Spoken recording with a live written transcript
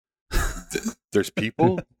There's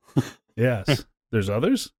people? Yes. There's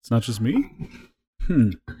others? It's not just me?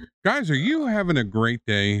 Guys, are you having a great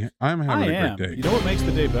day? I'm having a great day. You know what makes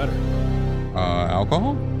the day better?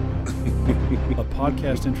 Alcohol? A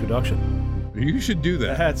podcast introduction. You should do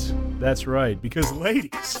that. That's right. Because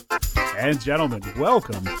ladies and gentlemen,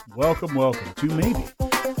 welcome to maybe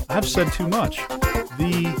I've said too much,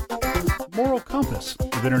 the moral compass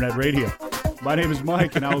of internet radio. My name is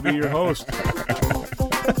Mike, and I will be your host.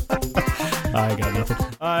 I got nothing.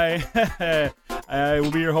 I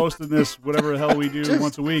will be your host in this, whatever the hell we do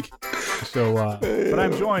once a week. So, but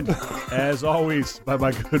I'm joined, as always, by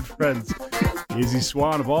my good friends, Izzy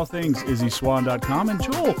Swan of all things, IzzySwan.com, and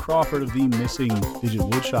Joel Crawford of the Missing Digital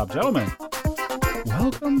Woodshop. Gentlemen,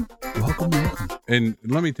 welcome. And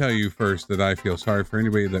let me tell you first that I feel sorry for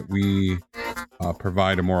anybody that we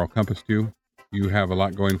provide a moral compass to. You have a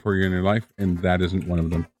lot going for you in your life, and that isn't one of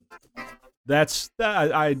them.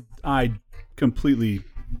 I completely,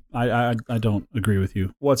 I don't agree with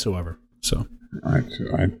you whatsoever. So,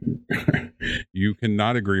 you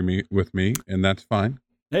cannot agree with me, and that's fine.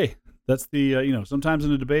 Hey, that's the sometimes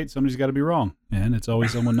in a debate somebody's got to be wrong, and it's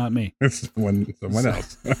always someone not me. It's someone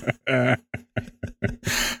else.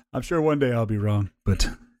 I'm sure one day I'll be wrong, but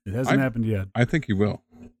it hasn't happened yet. I think you will.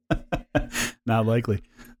 Not likely.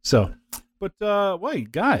 So, but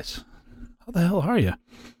wait, guys, how the hell are you?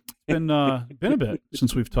 It's been a bit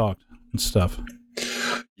since we've talked and stuff.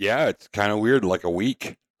 Yeah, it's kind of weird, like a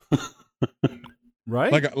week.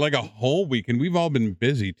 Right? Like a whole week, and we've all been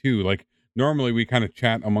busy too. Like normally we kind of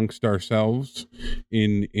chat amongst ourselves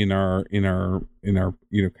in our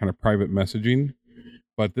kind of private messaging,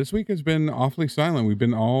 but this week has been awfully silent. We've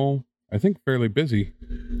been all, I think, fairly busy.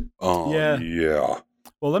 Oh yeah.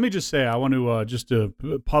 Well, let me just say, I want to just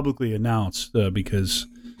publicly announce because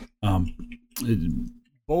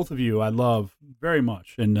both of you I love very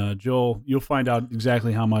much, and Joel, you'll find out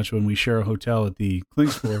exactly how much when we share a hotel at the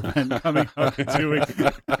Klingspor event coming up in 2 weeks.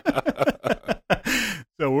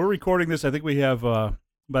 So we're recording this. I think we have by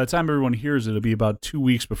the time everyone hears it, it'll be about 2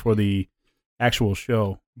 weeks before the actual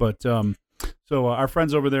show. But so our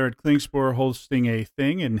friends over there at Klingspor are hosting a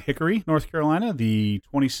thing in Hickory, North Carolina, the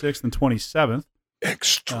 26th and 27th.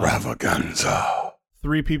 Extravaganza.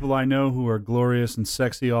 3 people I know who are glorious and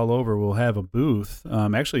sexy all over will have a booth.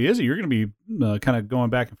 Actually, Izzy, you're going to be kind of going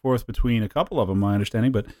back and forth between a couple of them, my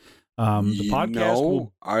understanding, but the podcast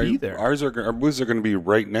will be there. Our booths are going to be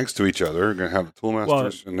right next to each other. We're going to have the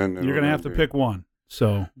Toolmasters, and then you're going to have to pick one.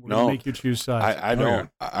 So we're going to make you choose sides. I don't.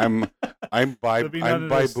 I'm by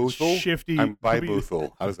Boothel. I'm by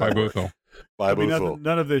Boothel. How does that work?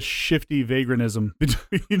 None of this shifty vagrantism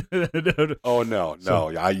between. Oh no!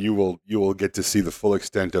 You will get to see the full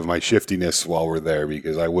extent of my shiftiness while we're there,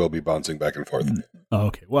 because I will be bouncing back and forth.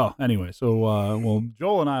 Okay. Well, anyway, so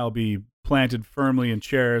Joel and I will be planted firmly in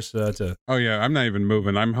chairs to. Oh yeah, I'm not even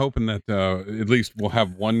moving. I'm hoping that at least we'll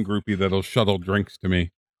have one groupie that'll shuttle drinks to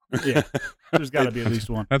me. Yeah, there's got to be at least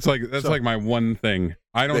one. That's like my one thing.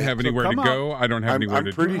 I don't have anywhere to go. I don't have anywhere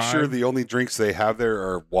to drive. I'm pretty sure the only drinks they have there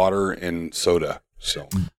are water and soda. So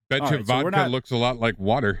bet you vodka looks a lot like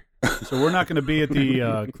water. So we're not going to be at the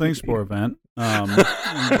Klingspor event.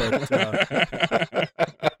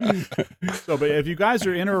 But if you guys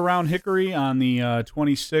are in or around Hickory on the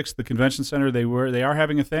 26th, the convention center, they are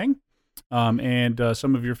having a thing, and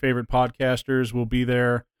some of your favorite podcasters will be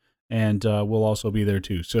there. And we'll also be there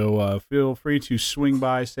too. So feel free to swing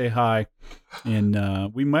by, say hi, and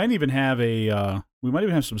we might even have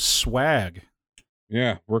some swag.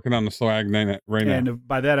 Yeah, working on the swag right now. And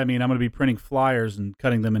by that I mean I'm going to be printing flyers and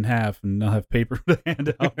cutting them in half, and I'll have paper to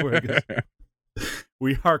hand out.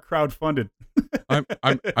 We are crowdfunded.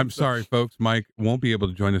 I'm sorry, folks. Mike won't be able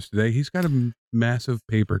to join us today. He's got a massive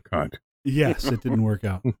paper cut. Yes, it didn't work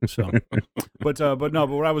out. So, but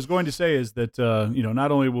what I was going to say is that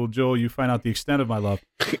not only will Joel, you find out the extent of my love,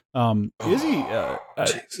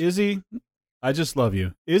 Izzy, I just love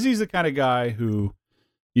you. Izzy's the kind of guy who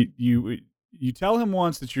you tell him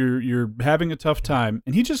once that you're having a tough time,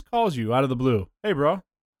 and he just calls you out of the blue. Hey, bro,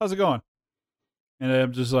 how's it going? And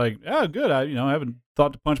I'm just like, oh, good. I haven't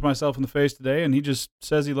thought to punch myself in the face today, and he just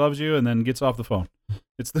says he loves you and then gets off the phone.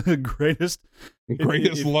 It's the greatest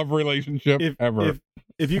love relationship ever.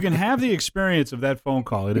 If you can have the experience of that phone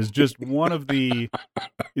call, it is just one of the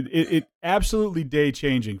it absolutely day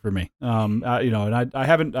changing for me. And I've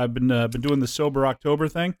been doing the sober October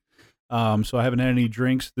thing, so I haven't had any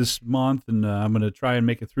drinks this month, and I'm going to try and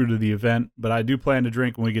make it through to the event. But I do plan to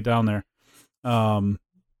drink when we get down there.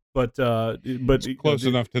 But it's close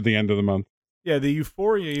enough to the end of the month. Yeah, the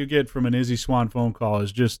euphoria you get from an Izzy Swan phone call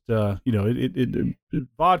is just, vodka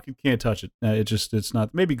can't touch it. It's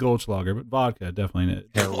not, maybe Goldschlager, but vodka definitely.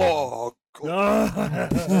 Oh,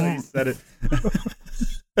 He said it.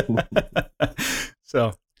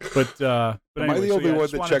 So, but am anyway, I the only one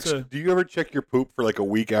just that wanted checks? to- Do you ever check your poop for like a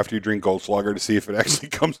week after you drink Goldschlager to see if it actually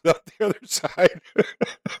comes out the other side?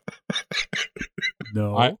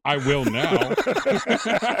 No, I will now.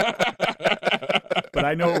 but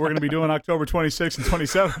I know what we're going to be doing October 26th and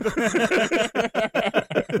 27th.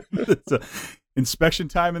 It's inspection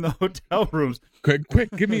time in the hotel rooms. Quick,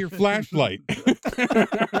 give me your flashlight.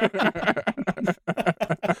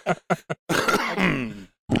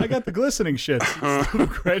 I got the glistening shit. It's the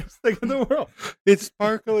greatest thing in the world. It's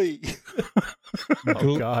sparkly.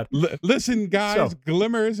 Oh, God. Listen, guys, So-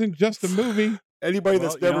 Glimmer isn't just a movie. Anybody Well,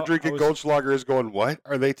 that's you never know, drinking I was- Goldschlager is going, what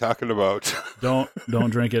are they talking about? Don't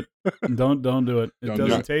drink it. Don't do it. It Don't do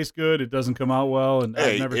doesn't it. taste good. It doesn't come out well. And I've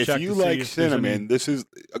Hey, never if checked you to see like if there's any- cinnamon, this is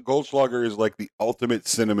a Goldschlager is like the ultimate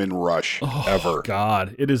cinnamon rush Oh, ever.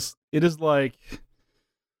 God, it is like,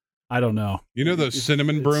 I don't know. You know those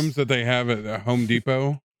cinnamon brooms that they have at Home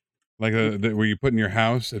Depot, like where you put in your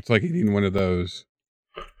house. It's like eating one of those.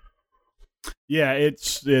 Yeah,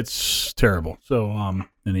 it's terrible. So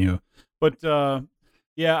anywho, but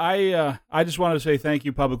yeah, I just wanted to say thank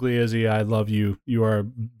you publicly, Izzy. I love you. You are a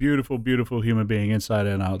beautiful, beautiful human being inside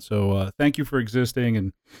and out. So thank you for existing,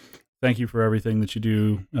 and thank you for everything that you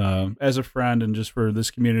do as a friend and just for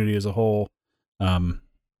this community as a whole.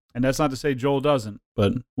 And that's not to say Joel doesn't,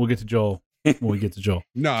 but we'll get to Joel when we get to Joel.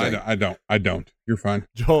 No, I don't. You're fine.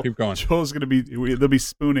 Joel, Keep going. Joel's gonna be. They'll be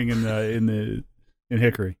spooning in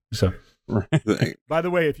Hickory. So. By the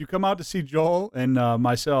way, if you come out to see Joel and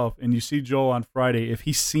myself, and you see Joel on Friday, if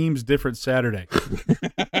he seems different Saturday,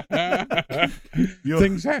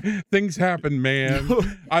 things happen, man. He's gonna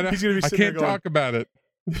be I sitting there can't going, talk about it.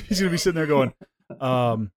 He's gonna be sitting there going,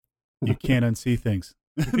 "You can't unsee things."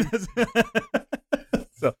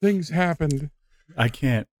 So Things happened. I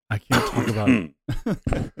can't talk about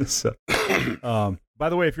it. So, by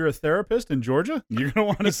the way, if you're a therapist in Georgia, you're gonna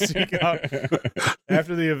want to seek out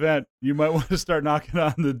after the event. You might want to start knocking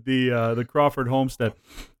on the Crawford homestead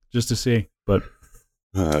just to see. But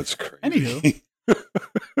That's crazy. anywho,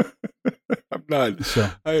 I'm not. so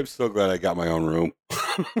I am so glad I got my own room.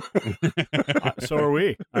 so are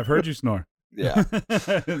we. I've heard you snore. Yeah.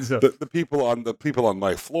 So, The people on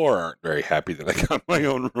my floor aren't very happy that I got my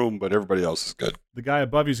own room, but everybody else is good. the guy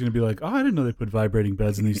above you is going to be like, "Oh, I didn't know they put vibrating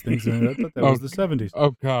beds in these things. I thought that was the 70s."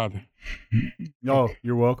 Oh God. Oh,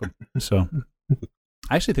 you're welcome. So,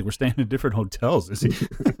 I actually think we're staying in different hotels. Is he?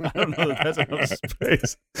 I don't know that that's enough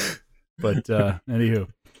space. But anywho,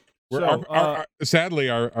 Sadly,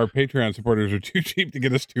 our Patreon supporters are too cheap to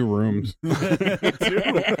get us 2 rooms.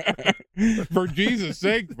 For Jesus'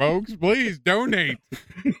 sake, folks, please donate.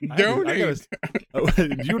 Donate.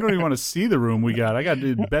 You don't even want to see the room we got. I got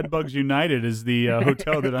Bedbugs United is the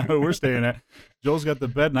hotel that we're staying at. Joel's got the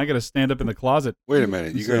bed, and I got to stand up in the closet. Wait a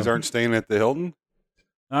minute, you guys aren't staying at the Hilton?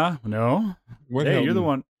 No. What Hey, hell? you're the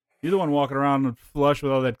one walking around flush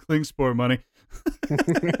with all that Klingspor money.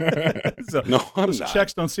 So, No, I'm those not.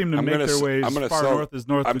 checks don't seem to I'm make gonna their s- way I'm as gonna far sell- north as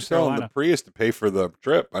I'm selling Carolina. the Prius to pay for the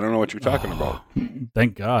trip. I don't know what you're talking about.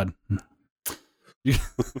 Thank God.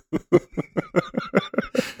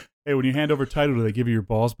 Hey, when you hand over title, do they give you your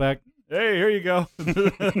balls back? Hey, here you go.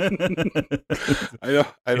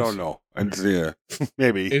 I don't know. Yeah,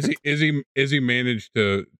 maybe. Is he managed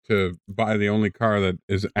to buy the only car that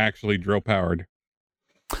is actually drill powered?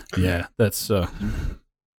 Yeah, that's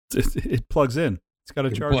it plugs in. It's got a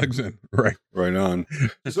It charger. plugs in, right? Right on.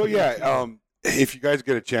 So yeah, if you guys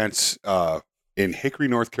get a chance in Hickory,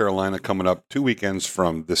 North Carolina, coming up 2 weekends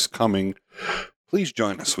from this coming, please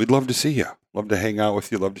join us. We'd love to see you. Love to hang out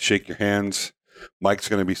with you. Love to shake your hands. Mike's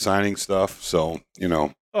going to be signing stuff, so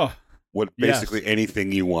Oh, basically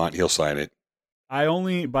anything you want, he'll sign it. by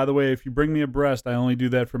the way, if you bring me a breast, I only do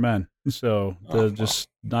that for men. So just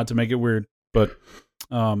not to make it weird, but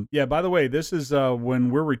yeah. By the way, this is when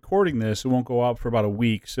we're recording this. It won't go out for about a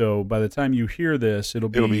week. So by the time you hear this, it'll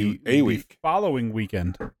be a the week. following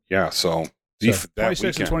weekend. Yeah, so So, that 26 and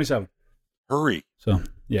weekend. 27. Hurry. So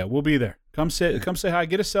yeah, we'll be there. Come say hi,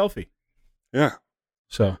 get a selfie. Yeah.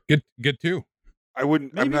 So Get 2. I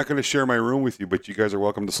wouldn't. I'm Maybe. not going to share my room with you, but you guys are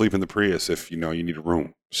welcome to sleep in the Prius if you need a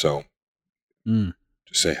room. So,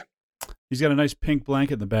 just saying. he's got a nice pink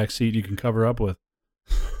blanket in the back seat you can cover up with.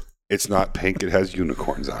 It's not pink. It has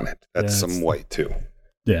unicorns on it. That's Yeah, some white too.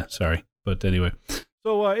 Yeah, sorry, but anyway.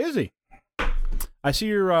 So Izzy, I see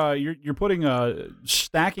you're putting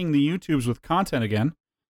stacking the YouTubes with content again.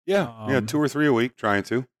 Yeah, 2 or 3 a week. Trying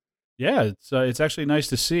to. Yeah, it's actually nice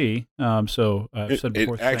to see. So I've said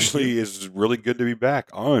before, It actually is really good to be back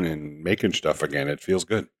on and making stuff again. It feels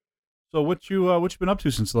good. So what you been up to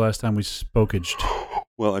since the last time we spokaged?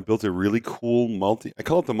 Well, I built a really cool I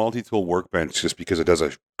call it the multi-tool workbench just because it does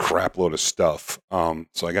a crap load of stuff.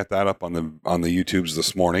 So I got that up on the YouTubes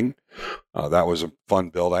this morning. That was a fun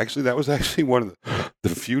build. Actually, that was actually one of the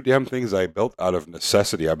few damn things I built out of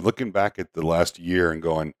necessity. I'm looking back at the last year and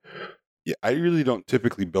going, yeah, I really don't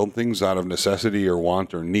typically build things out of necessity or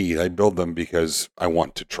want or need. I build them because I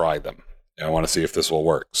want to try them. And I want to see if this will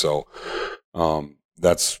work. So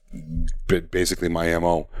that's basically my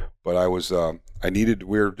MO. But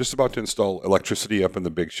we're just about to install electricity up in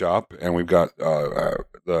the big shop, and we've got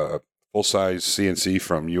the full-size CNC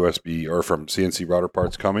from USB or from CNC router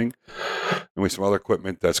parts coming, and we have some other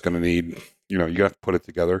equipment that's going to need, you got to put it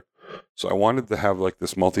together. So I wanted to have like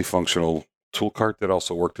this multifunctional tool cart that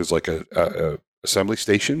also worked as like a assembly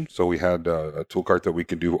station. So we had a tool cart that we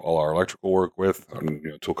could do all our electrical work with,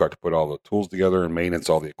 and tool cart to put all the tools together and maintenance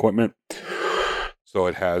all the equipment. So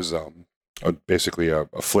it has basically a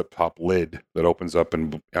flip-top lid that opens up,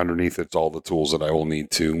 and underneath it's all the tools that I will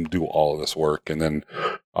need to do all of this work. And then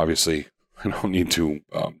obviously I don't need to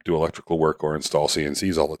do electrical work or install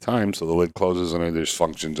CNCs all the time. So the lid closes and it just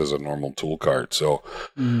functions as a normal tool cart. So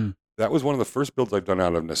that was one of the first builds I've done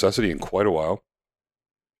out of necessity in quite a while.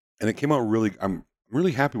 And it came out I'm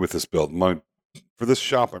really happy with this build. For this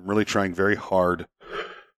shop, I'm really trying very hard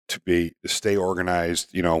to stay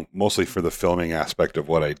organized, mostly for the filming aspect of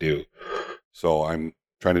what I do. So I'm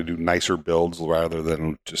trying to do nicer builds rather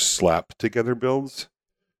than just slap together builds,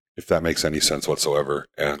 if that makes any sense whatsoever.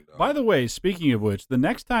 And by the way, speaking of which, the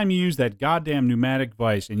next time you use that goddamn pneumatic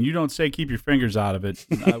vise and you don't say keep your fingers out of it,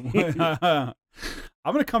 I'm going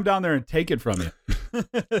to come down there and take it from you.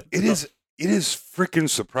 It is freaking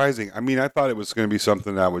surprising. I mean, I thought it was going to be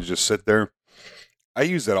something that would just sit there. I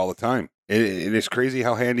use that all the time. It is crazy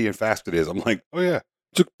how handy and fast it is. I'm like, oh yeah.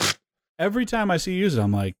 Every time I see you use it,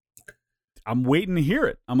 I'm like, I'm waiting to hear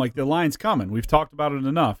it. I'm like, the line's coming. We've talked about it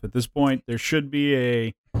enough. At this point, there should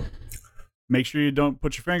be make sure you don't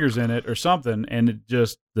put your fingers in it or something. And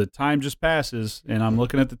the time just passes. And I'm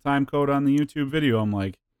looking at the time code on the YouTube video. I'm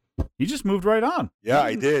like, he just moved right on. Yeah,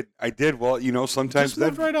 I did. Well, sometimes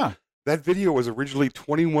moved right on. That video was originally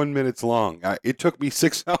 21 minutes long. It took me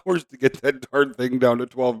 6 hours to get that darn thing down to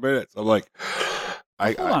 12 minutes. I'm like,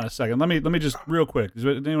 hold on a second. Let me just real quick. Does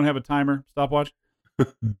anyone have a timer? Stopwatch.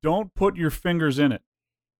 Don't put your fingers in it.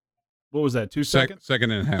 What was that? 2 seconds? Second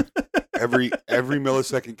and a half. Every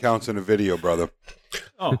millisecond counts in a video, brother.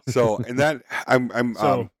 Oh, so and that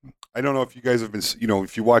I don't know if you guys have been,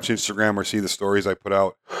 if you watch Instagram or see the stories I put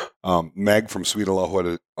out. Meg from Sweet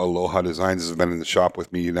Aloha Designs has been in the shop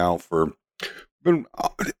with me now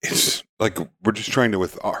it's like we're just trying to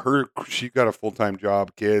with her. She got a full-time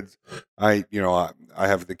job, kids. I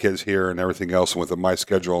have the kids here and everything else, and with my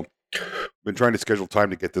schedule, been trying to schedule time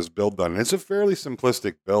to get this build done. And it's a fairly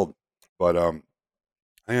simplistic build, but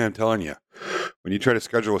I am telling you, when you try to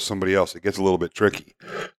schedule with somebody else, it gets a little bit tricky.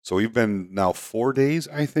 So we've been now 4 days,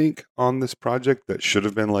 I think, on this project that should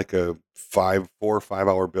have been like a 4 or 5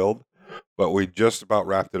 hour build, but we just about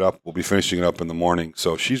wrapped it up. We'll be finishing it up in the morning.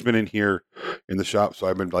 So she's been in here in the shop. So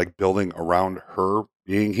I've been like building around her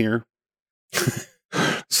being here.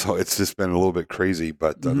 So it's just been a little bit crazy,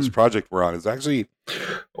 but this project we're on is actually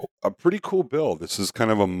a pretty cool build. This is kind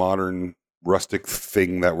of a modern rustic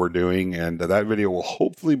thing that we're doing, and that video will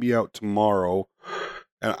hopefully be out tomorrow.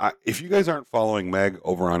 And if you guys aren't following Meg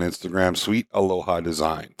over on Instagram, Sweet Aloha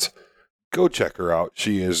Designs, go check her out.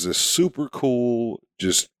 She is this super cool,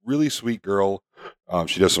 just really sweet girl.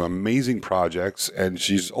 She does some amazing projects, and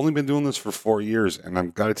she's only been doing this for 4 years. And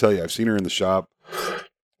I've got to tell you, I've seen her in the shop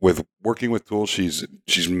with working with tools. She's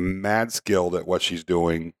mad skilled at what she's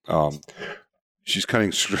doing. She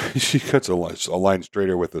cuts a line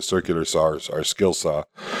straighter with a circular saw, our skill saw,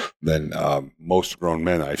 than most grown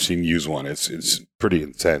men I've seen use one. It's pretty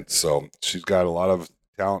intense. So she's got a lot of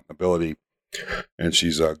talent and ability, and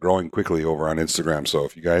she's growing quickly over on Instagram. So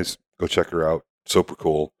if you guys go check her out, super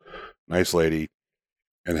cool, nice lady,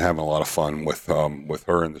 and having a lot of fun with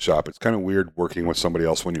her in the shop. It's kind of weird working with somebody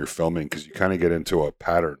else when you're filming because you kind of get into a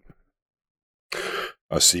pattern,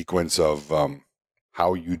 a sequence of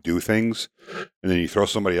how you do things, and then you throw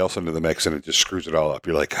somebody else into the mix and it just screws it all up.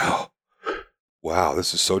 You're like, oh, wow,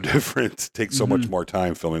 this is so different. It takes so much more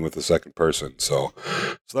time filming with the second person. So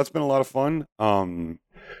that's been a lot of fun.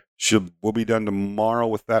 We'll be done tomorrow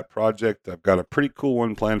with that project. I've got a pretty cool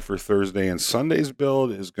one planned for Thursday, and Sunday's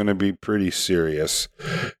build is going to be pretty serious.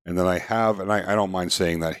 And then I don't mind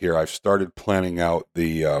saying that here, I've started planning out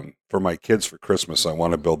the, for my kids for Christmas, I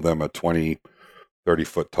want to build them a 20, 30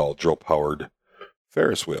 foot tall drill powered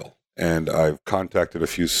Ferris wheel. And I've contacted a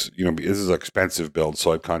few, this is an expensive build,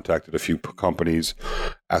 so I've contacted a few companies,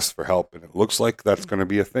 asked for help, and it looks like that's going to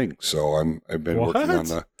be a thing. So I've been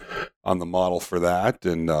working on the model for that,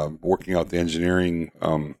 and working out the engineering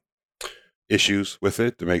issues with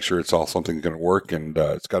it to make sure it's all something that's going to work. And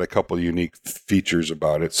it's got a couple of unique features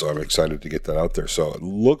about it, so I'm excited to get that out there. So it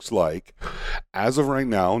looks like, as of right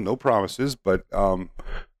now, no promises, but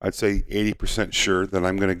I'd say 80% sure that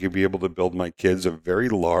I'm going to be able to build my kids a very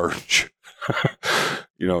large,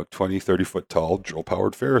 20, 30 foot tall drill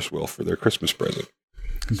powered Ferris wheel for their Christmas present.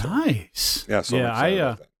 Nice. Yeah. So I'm excited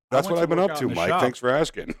about that. That's what I've been up to, Mike. Shop. Thanks for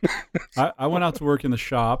asking. I went out to work in the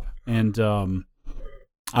shop, and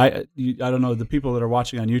I don't know, the people that are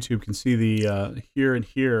watching on YouTube can see the here and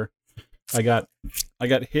here. I got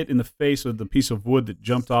hit in the face with the piece of wood that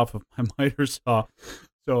jumped off of my miter saw.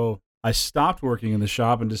 So I stopped working in the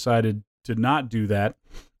shop and decided to not do that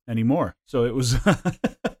anymore. So it was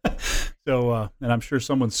and I'm sure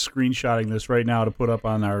someone's screenshotting this right now to put up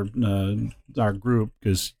on our group,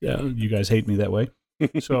 because you guys hate me that way.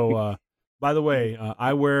 So by the way,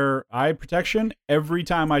 I wear eye protection every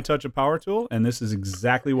time I touch a power tool, and this is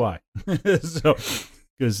exactly why. So,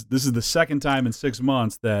 because this is the second time in 6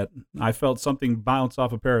 months that I felt something bounce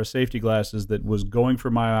off a pair of safety glasses that was going for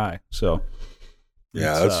my eye. So,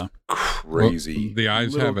 yeah, that's crazy. Well, the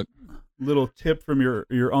eyes have it. Little tip from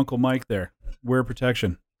your Uncle Mike there: wear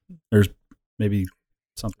protection. There's maybe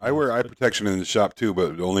something. I wear eye protection in the shop too,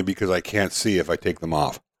 but only because I can't see if I take them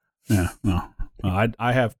off. Yeah, no.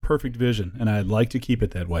 I have perfect vision, and I'd like to keep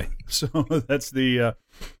it that way. So that's the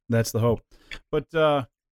hope. But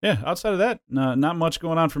outside of that, not much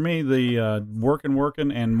going on for me. The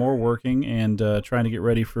working, and more working, and trying to get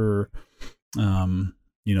ready for,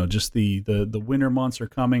 just the winter months are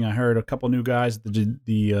coming. I heard a couple new guys that did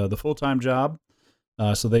the full-time job,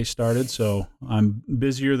 so they started. So I'm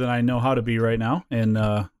busier than I know how to be right now, and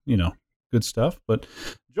good stuff. But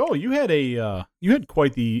Joel, you had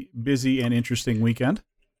quite the busy and interesting weekend.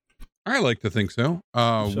 I like to think so.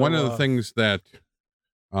 One of the things that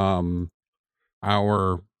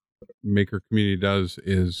our maker community does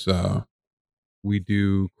is we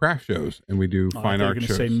do craft shows and we do fine art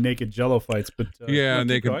shows. Say naked Jello fights, but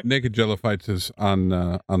naked Jello fights is on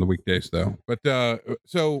the weekdays though. But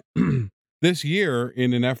so this year,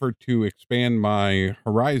 in an effort to expand my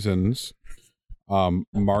horizons,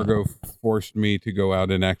 Margot forced me to go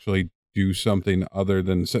out and actually do something other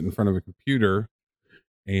than sit in front of a computer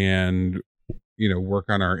and, work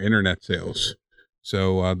on our internet sales.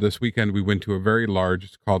 So this weekend we went to a very large,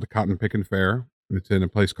 it's called the Cotton Pickin' Fair. It's in a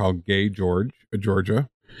place called Gay, Georgia.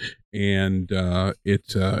 And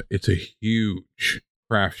it's a huge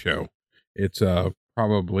craft show. It's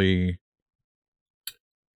probably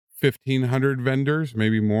 1,500 vendors,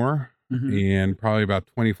 maybe more. Mm-hmm. And probably about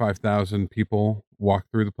 25,000 people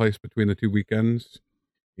walked through the place between the 2 weekends,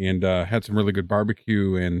 and had some really good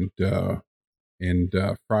barbecue and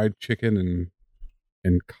fried chicken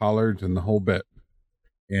and collards and the whole bit.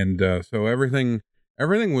 And so everything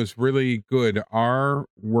was really good. Our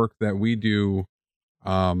work that we do,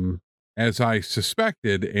 as I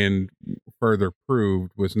suspected and further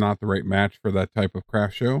proved, was not the right match for that type of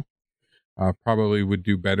craft show. Probably would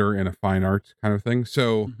do better in a fine arts kind of thing.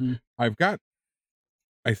 So mm-hmm.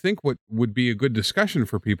 I think what would be a good discussion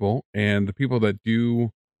for people, and the people that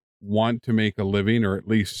do want to make a living or at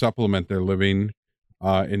least supplement their living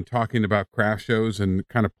in talking about craft shows and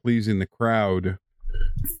kind of pleasing the crowd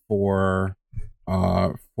for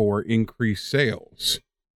increased sales.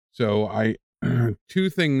 So two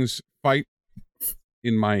things fight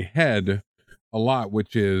in my head a lot,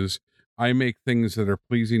 which is I make things that are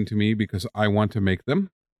pleasing to me because I want to make them.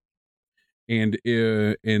 And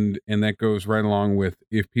that goes right along with,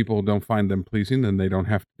 if people don't find them pleasing, then they don't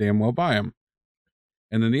have to damn well buy them.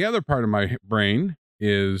 And then the other part of my brain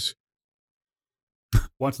is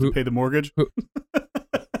wants to pay the mortgage.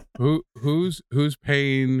 Who's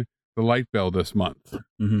paying the light bill this month?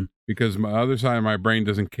 Mm-hmm. Because my other side of my brain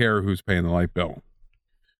doesn't care who's paying the light bill.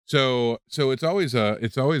 So it's always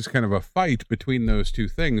kind of a fight between those two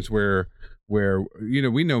things where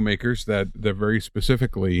we know makers that very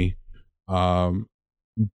specifically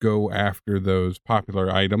go after those popular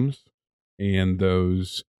items and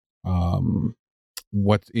those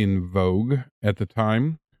what's in vogue at the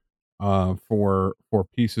time for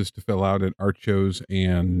pieces to fill out at art shows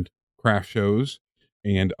and craft shows.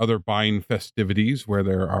 and other buying festivities where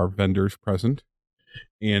there are vendors present,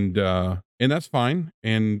 and that's fine,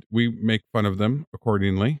 and we make fun of them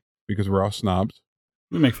accordingly because we're all snobs.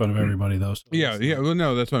 We make fun of everybody, though. So Yeah. Well,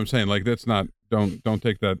 no, that's what I'm saying. Like, that's not. Don't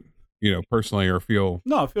take that, personally or feel.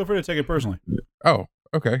 No, feel free to take it personally. Oh,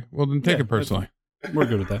 okay. Well, then take Yeah, it personally. We're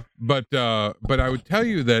good with that. But I would tell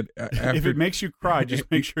you that after, if it makes you cry, just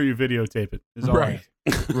make sure you videotape it. Is all right,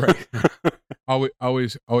 right.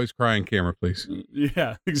 always cry on camera, please.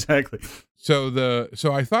 Yeah, exactly. So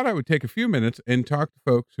I thought I would take a few minutes and talk to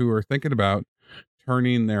folks who are thinking about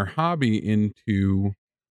turning their hobby into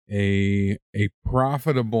a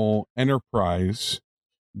profitable enterprise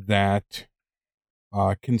that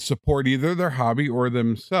can support either their hobby or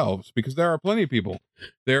themselves, because there are plenty of people.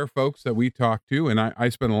 There are folks that we talk to, and I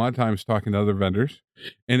spend a lot of times talking to other vendors,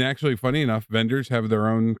 and actually, funny enough, vendors have their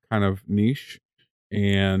own kind of niche,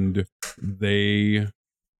 and they're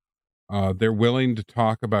willing to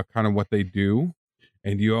talk about kind of what they do,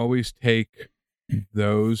 and you always take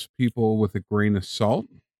those people with a grain of salt,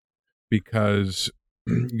 because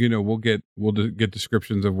we'll get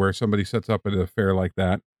descriptions of where somebody sets up at a fair like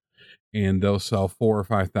that, and they'll sell $4,000 or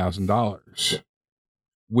 $5,000,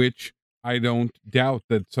 which I don't doubt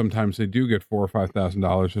that sometimes they do get $4,000 or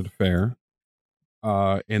 $5,000 at a fair.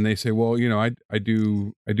 And they say, well, I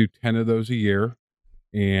do 10 of those a year,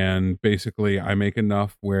 and basically I make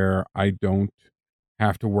enough where I don't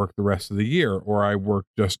have to work the rest of the year, or I work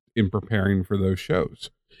just in preparing for those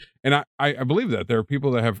shows. And I believe that there are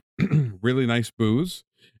people that have really nice booths,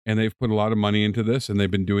 and they've put a lot of money into this, and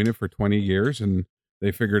they've been doing it for 20 years, and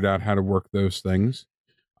they figured out how to work those things.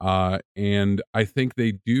 And I think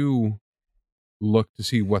they do look to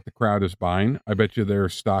see what the crowd is buying. I bet you their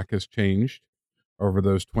stock has changed over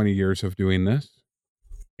those 20 years of doing this.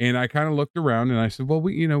 And I kind of looked around and I said, well,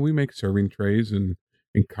 we make serving trays and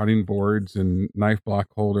cutting boards and knife block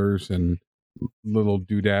holders and little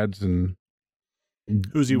doodads and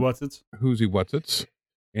whoosy whatsits.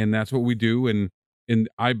 And that's what we do. And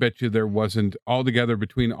I bet you there wasn't altogether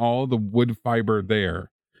between all the wood fiber there,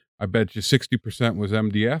 I bet you 60% was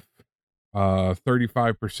MDF,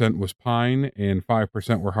 35% was pine, and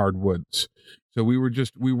 5% were hardwoods. So we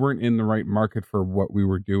weren't in the right market for what we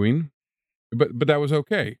were doing, but that was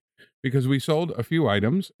okay, because we sold a few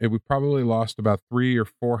items and we probably lost about $300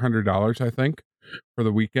 or $400, I think, for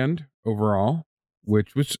the weekend overall,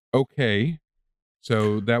 which was okay.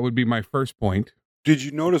 So that would be my first point. Did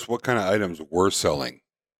you notice what kind of items were selling?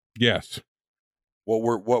 Yes. What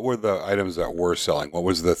were the items that were selling? What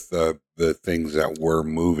was the things that were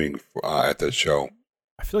moving at the show?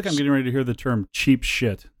 I feel like I'm getting ready to hear the term cheap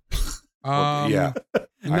shit. Yeah,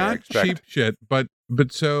 not cheap shit, but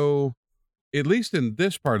so at least in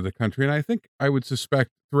this part of the country, and I think I would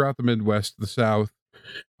suspect throughout the Midwest, the South,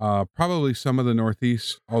 probably some of the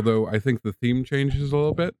Northeast, although I think the theme changes a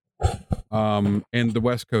little bit, and the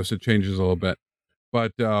West Coast it changes a little bit,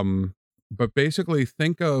 but basically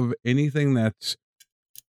think of anything that's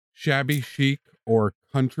shabby chic or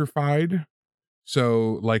countrified.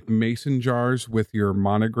 So like mason jars with your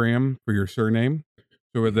monogram for your surname.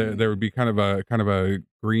 So there would be kind of a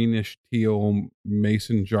greenish teal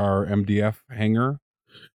mason jar MDF hanger,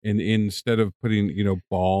 and instead of putting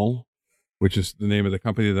Ball, which is the name of the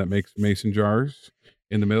company that makes mason jars,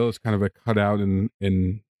 in the middle is kind of a cutout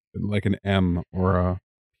in like an M or a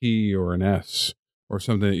P or an S or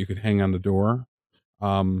something that you could hang on the door.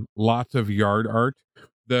 Lots of yard art.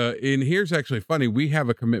 And here's actually funny. We have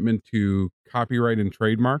a commitment to copyright and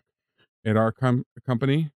trademark at our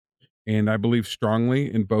company, and I believe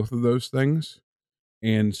strongly in both of those things.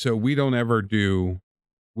 And so we don't ever do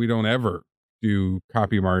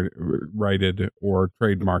copyrighted or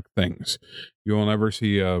trademark things. You will never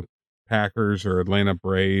see a Packers or Atlanta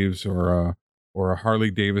Braves or a Harley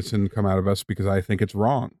Davidson come out of us, because I think it's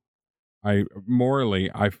wrong. I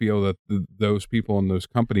feel that those people in those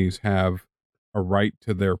companies have a right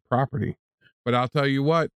to their property. But I'll tell you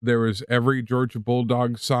what, there was every Georgia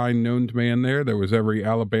Bulldog sign known to man there. There was every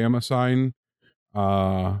Alabama sign,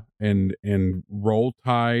 and Roll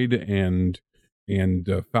Tide and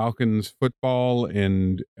Falcons football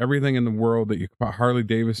and everything in the world that you could put, Harley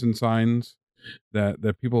Davidson signs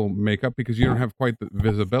that people make up because you don't have quite the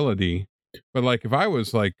visibility. But like if I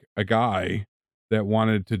was like a guy that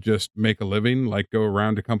wanted to just make a living, like go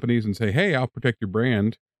around to companies and say, hey, I'll protect your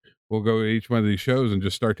brand. We'll go to each one of these shows and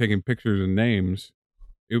just start taking pictures and names.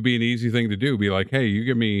 It would be an easy thing to do. Be like, hey, you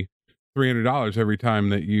give me $300 every time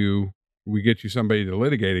that we get you somebody to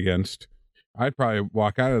litigate against. I'd probably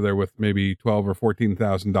walk out of there with maybe $12,000 or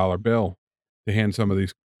 $14,000 bill to hand some of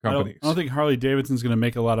these companies. I don't think Harley Davidson's going to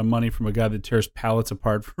make a lot of money from a guy that tears pallets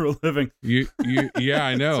apart for a living. Yeah,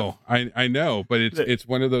 I know, I know, but it's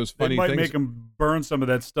one of those funny things. It might things. make him burn some of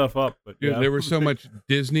that stuff up. But yeah, there was so much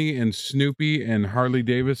Disney and Snoopy and Harley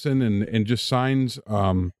Davidson and just signs,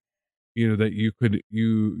 that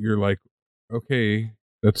you're like, okay,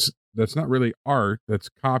 that's not really art. That's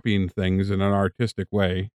copying things in an artistic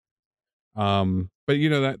way. But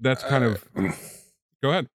that's kind of. Go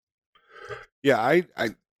ahead. Yeah,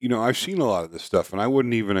 I've seen a lot of this stuff, and I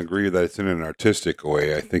wouldn't even agree that it's in an artistic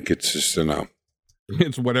way. I think it's just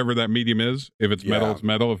it's whatever that medium is. If it's metal, it's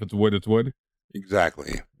metal. If it's wood, it's wood.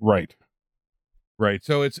 Exactly. Right.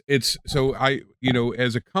 So so I,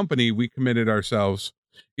 as a company, we committed ourselves,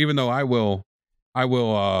 even though I will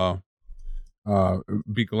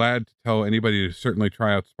be glad to tell anybody to certainly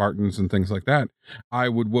try out Spartans and things like that. I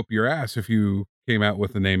would whoop your ass if you came out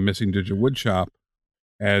with the name Missing Digital Woodshop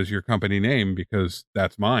as your company name, because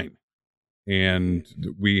that's mine, and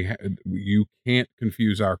you can't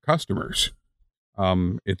confuse our customers.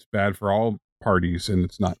 It's bad for all parties, and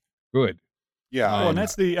it's not good. Yeah. And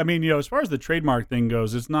that's as far as the trademark thing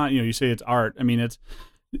goes, it's not, you say it's art. I mean,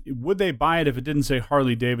 would they buy it if it didn't say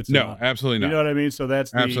Harley Davidson? No, absolutely not. You know what I mean? So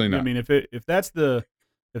that's absolutely not. I mean, if that's the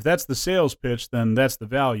sales pitch, then that's the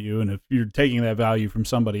value. And if you're taking that value from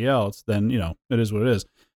somebody else, then, it is what it is.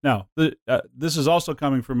 Now, this is also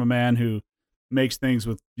coming from a man who makes things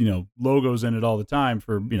with, logos in it all the time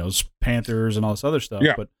for, Panthers and all this other stuff.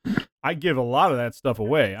 Yeah. But I give a lot of that stuff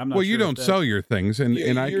away. I'm not well, sure you don't sell your things, and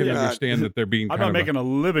I can understand that they're being I'm not making a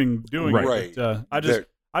living doing right. it. But,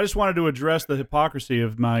 I just wanted to address the hypocrisy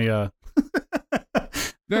of my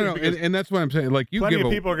No, and that's what I'm saying. Like, plenty of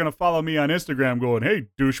people are going to follow me on Instagram going, "Hey,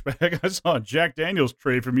 douchebag, I saw a Jack Daniels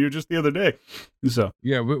trade from you just the other day." So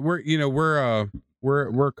yeah, but we're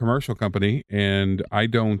a commercial company, and I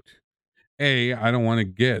don't want to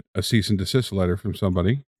get a cease and desist letter from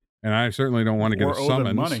somebody, and I certainly don't want to get a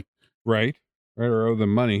summons. Money. Right, or owe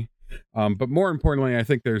them money. But more importantly, I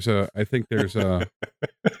think I think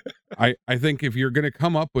if you're going to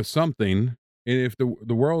come up with something, and if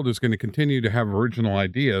the world is going to continue to have original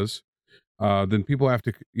ideas, then people have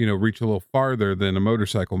to, reach a little farther than a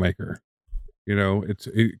motorcycle maker.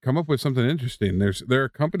 Come up with something interesting. There are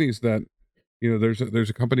companies that, there's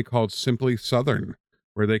a company called Simply Southern,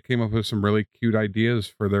 where they came up with some really cute ideas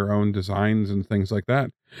for their own designs and things like that.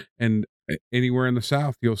 And anywhere in the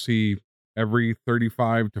South, you'll see every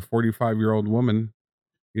 35 to 45-year-old woman,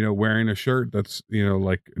 wearing a shirt that's,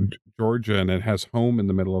 like Georgia, and it has home in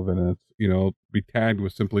the middle of it, and it's, be tagged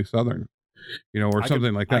with Simply Southern, or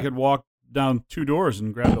something like that. I could walk down 2 doors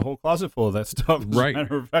and grab the whole closet full of that stuff. Right. As a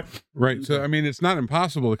matter of fact. Right. So, I mean, it's not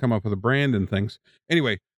impossible to come up with a brand and things.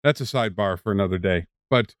 Anyway, that's a sidebar for another day.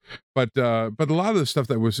 But a lot of the stuff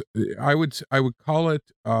that was, I would call it,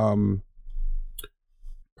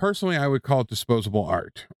 personally, I would call it disposable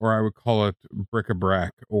art, or I would call it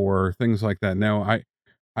bric-a-brac, or things like that. Now,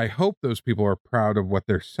 I hope those people are proud of what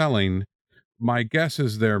they're selling. My guess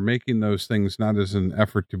is they're making those things not as an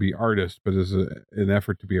effort to be artists, but as an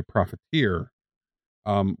effort to be a profiteer,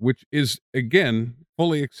 which is, again,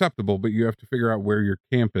 fully acceptable, but you have to figure out where your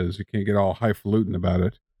camp is. You can't get all highfalutin about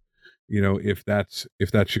it, if that's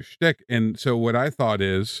your shtick. And so what I thought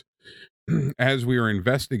is, as we were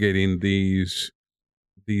investigating these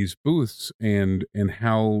booths and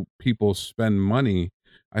how people spend money,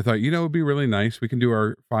 I thought, it'd be really nice. We can do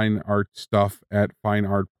our fine art stuff at fine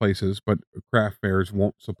art places, but craft fairs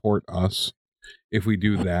won't support us if we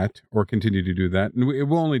do that or continue to do that. And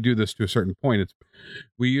we'll only do this to a certain point.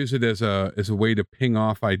 We use it as a way to ping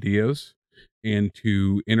off ideas and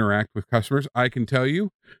to interact with customers. I can tell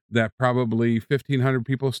you that probably 1,500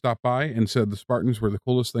 people stopped by and said the Spartans were the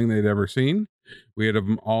coolest thing they'd ever seen. We had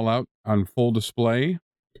them all out on full display,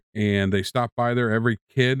 and they stopped by there. Every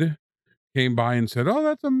kid came by and said, "Oh,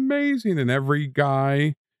 that's amazing." And every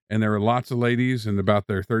guy, and there were lots of ladies in about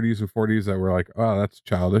their 30s and 40s that were like, "Oh, that's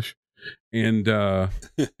childish." And so,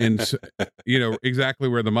 exactly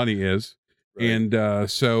where the money is. Right. And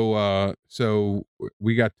so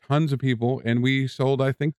we got tons of people, and we sold,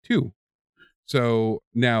 I think, 2. So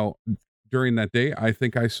now during that day, I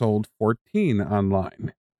think I sold 14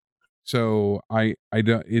 online. So I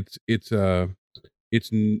don't,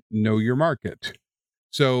 it's know your market.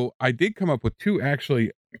 So I did come up with 2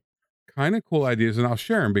 actually kind of cool ideas, and I'll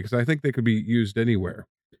share them because I think they could be used anywhere.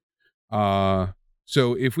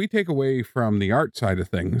 So if we take away from the art side of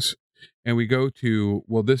things and we go to,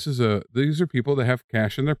 well, these are people that have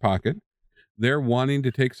cash in their pocket. They're wanting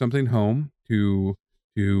to take something home to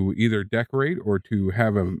either decorate or to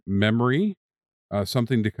have a memory,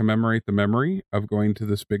 something to commemorate the memory of going to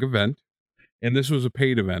this big event. And this was a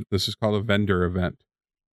paid event. This is called a vendor event.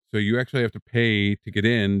 So you actually have to pay to get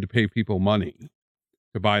in, to pay people money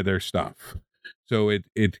to buy their stuff. So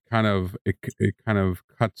it kind of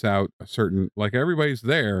cuts out a certain, like, everybody's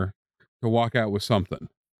there to walk out with something.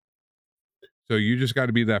 So you just got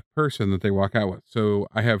to be that person that they walk out with. So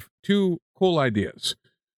I have two cool ideas.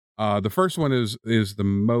 The first one is the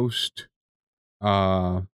most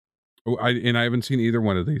I haven't seen either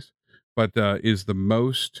one of these, but is the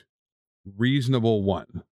most reasonable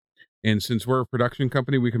one. And since we're a production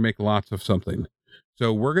company, we can make lots of something.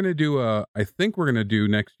 So we're going to do I think we're going to do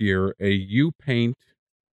next year a You Paint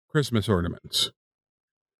Christmas ornaments.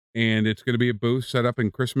 And it's going to be a booth set up in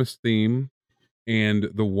Christmas theme. And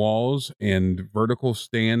the walls and vertical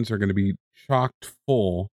stands are going to be chocked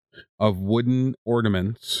full of wooden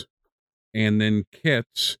ornaments and then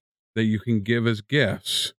kits that you can give as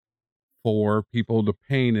gifts for people to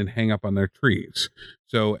paint and hang up on their trees.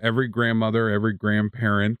 So every grandmother, every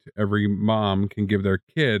grandparent, every mom can give their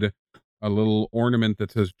kid a little ornament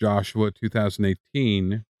that says Joshua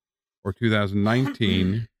 2018 or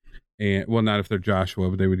 2019. And well, not if they're Joshua,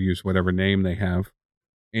 but they would use whatever name they have.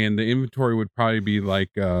 And the inventory would probably be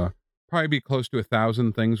like, probably be close to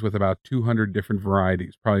 1,000 things with about 200 different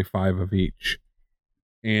varieties, probably 5 of each.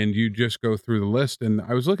 And you just go through the list. And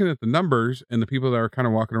I was looking at the numbers and the people that are kind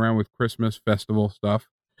of walking around with Christmas festival stuff.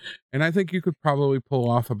 And I think you could probably pull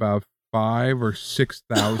off about 5,000 or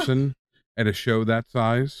 6,000 at a show that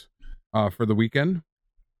size for the weekend.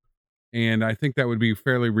 And I think that would be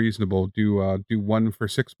fairly reasonable. Do one for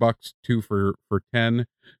 $6, two for 10.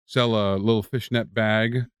 Sell a little fishnet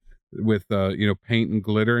bag with paint and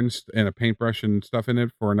glitter and a paintbrush and stuff in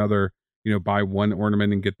it for another. Buy one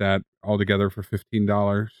ornament and get that all together for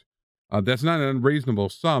 $15. That's not an unreasonable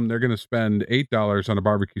sum. They're going to spend $8 on a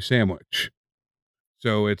barbecue sandwich.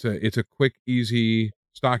 So it's a quick, easy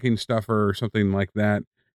stocking stuffer or something like that,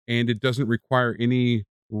 and it doesn't require any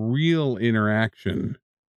real interaction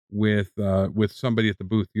with somebody at the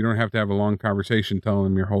booth. You don't have to have a long conversation telling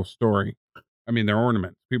them your whole story. I mean, they're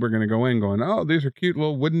ornaments. People are going to go in going, oh, these are cute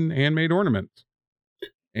little wooden handmade ornaments.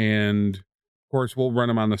 And of course, we'll run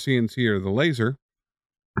them on the CNC or the laser,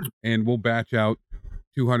 and we'll batch out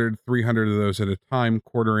 200, 300 of those at a time,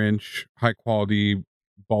 1/4 inch, high quality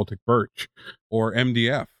Baltic birch or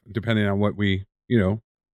MDF, depending on what we,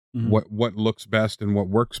 what looks best and what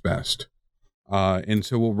works best. And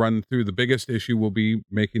so we'll run through. The biggest issue will be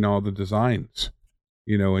making all the designs,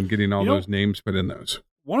 and getting all those names put in those.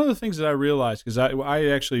 One of the things that I realized, because I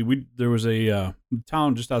actually, there was a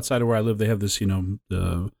town just outside of where I live. They have this,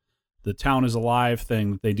 the town is alive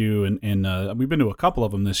thing that they do. And we've been to a couple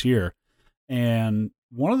of them this year. And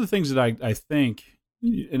one of the things that I think,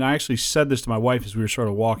 and I actually said this to my wife as we were sort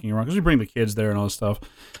of walking around, because we bring the kids there and all this stuff.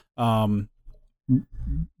 The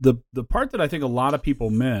part that I think a lot of people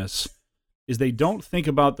miss is they don't think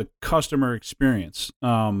about the customer experience.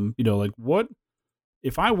 Like what,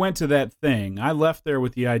 if I went to that thing, I left there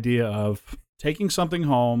with the idea of taking something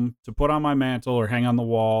home to put on my mantle or hang on the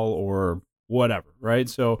wall or whatever, right?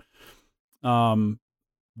 So,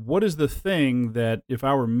 what is the thing that if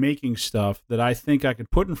I were making stuff that I think I could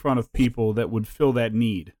put in front of people that would fill that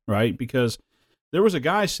need, right? Because there was a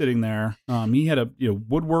guy sitting there. He had a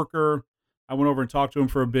woodworker. I went over and talked to him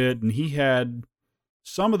for a bit, and he had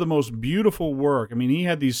some of the most beautiful work. I mean, he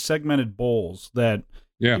had these segmented bowls that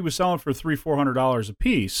he was selling for $300-400 a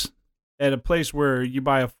piece at a place where you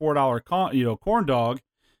buy a $4 corn dog,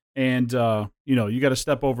 and you got to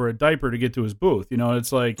step over a diaper to get to his booth.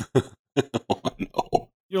 It's like, Oh, no.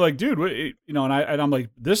 You're like, dude, and I'm like,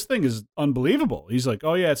 this thing is unbelievable. He's like,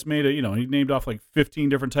 oh yeah, it's made of, he named off like 15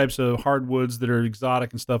 different types of hardwoods that are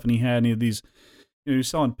exotic and stuff, and he had any of these. He's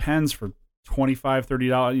selling pens for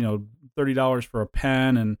 $25-30, $30 for a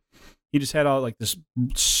pen, and he just had all like this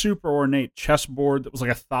super ornate chessboard that was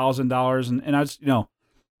like $1,000, and I just, I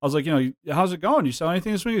was like, how's it going? You sell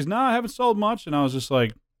anything this week? He goes, no, I haven't sold much, and I was just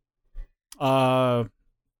like,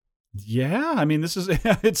 yeah, I mean, this is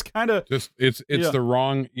it's kind of just it's the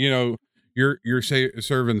wrong, you're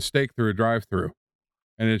serving steak through a drive-through,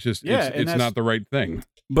 and it's just it's not the right thing.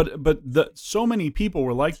 But so many people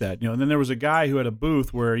were like that, and then there was a guy who had a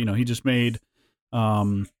booth where he just made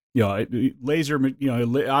laser,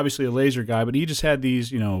 obviously a laser guy, but he just had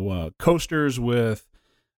these coasters with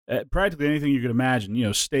practically anything you could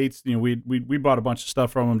imagine, states. We bought a bunch of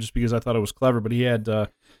stuff from him just because I thought it was clever, but he had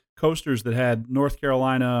coasters that had North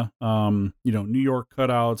Carolina, New York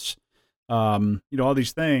cutouts, all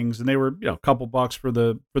these things, and they were a couple bucks for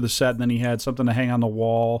the set, and then he had something to hang on the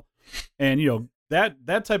wall, and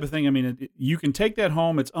that type of thing. I mean, you can take that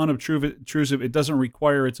home. It's unobtrusive. It doesn't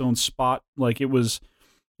require its own spot. Like it was,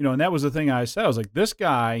 and that was the thing I said. I was like, this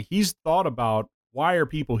guy, he's thought about why are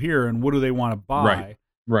people here and what do they want to buy?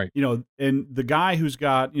 Right. And the guy who's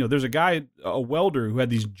got, there's a guy, a welder who had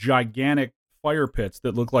these gigantic fire pits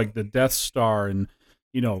that look like the Death Star and,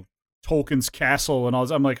 Tolkien's castle and all this.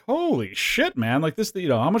 I'm like, holy shit, man. Like this,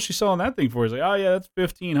 how much you selling that thing for? He's like, oh yeah, that's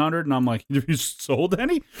 $1,500. And I'm like, have you sold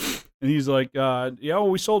any? And he's like,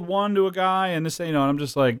 we sold one to a guy and this, and I'm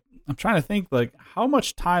just like, I'm trying to think like how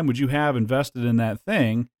much time would you have invested in that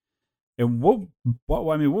thing? And what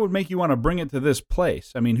would make you want to bring it to this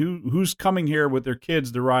place? I mean, who's coming here with their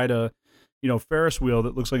kids to ride a, Ferris wheel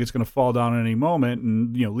that looks like it's going to fall down at any moment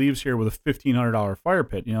and, leaves here with a $1,500 fire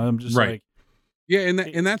pit? I'm just like, yeah,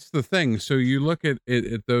 and that's the thing. So you look at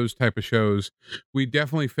those type of shows, we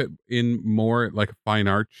definitely fit in more like a fine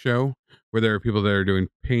arts show where there are people that are doing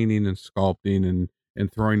painting and sculpting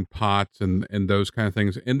and throwing pots and those kind of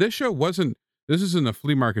things. And this isn't a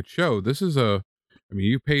flea market show. This is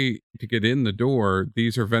you pay to get in the door.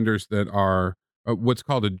 These are vendors that are what's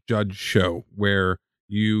called a judge show, where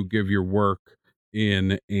you give your work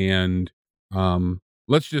in and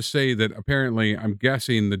let's just say that apparently, I'm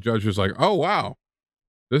guessing the judge was like, oh, wow,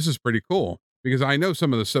 this is pretty cool. Because I know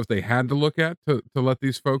some of the stuff they had to look at to let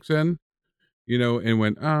these folks in, and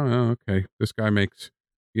went, oh, okay, this guy makes,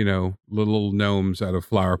 little gnomes out of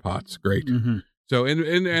flower pots. Great. Mm-hmm. So,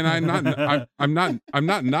 and I'm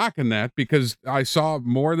not knocking that because I saw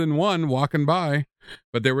more than one walking by,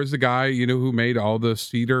 but there was the guy, who made all the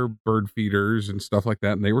cedar bird feeders and stuff like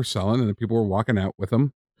that. And they were selling and the people were walking out with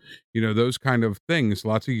them. Those kind of things,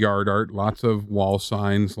 lots of yard art, lots of wall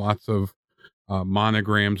signs, lots of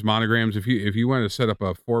monograms. If you want to set up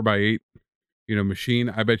a 4x8, machine,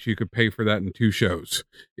 I bet you could pay for that in 2 shows.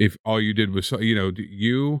 If all you did was,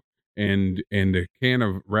 you and a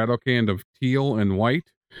rattle can of teal and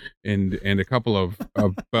white and a couple of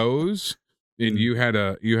bows, and you had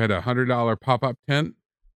a $100 pop-up tent,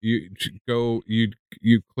 you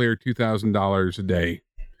clear $2,000 a day.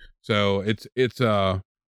 So it's an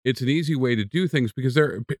easy way to do things because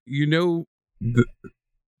there's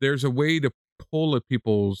a way to pull at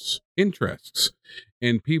people's interests,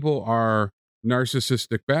 and people are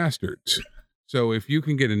narcissistic bastards. So if you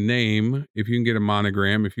can get a name, if you can get a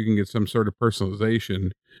monogram, if you can get some sort of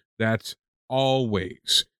personalization, that's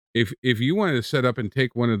always. If you wanted to set up and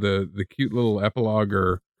take one of the cute little epilogue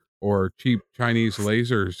or cheap Chinese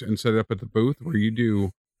lasers and set it up at the booth where you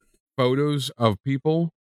do photos of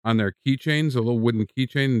people on their keychains, a little wooden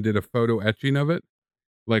keychain, and did a photo etching of it,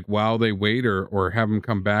 like while they wait or have them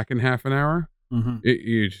come back in half an hour.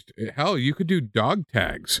 Mm-hmm. Hell, you could do dog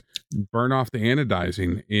tags, burn off the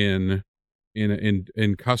anodizing in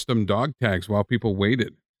custom dog tags while people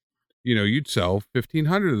waited. You'd sell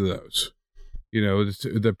 1,500 of those,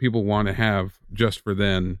 that people want to have just for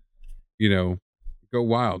then, go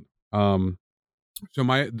wild. So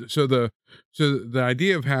the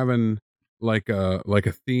idea of having like a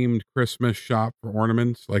themed Christmas shop for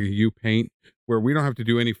ornaments, like a U paint, where we don't have to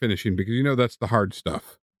do any finishing because that's the hard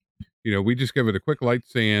stuff. We just give it a quick light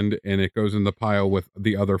sand and it goes in the pile with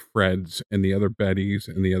the other Freds and the other Bettys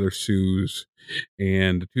and the other Sues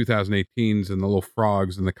and the 2018s and the little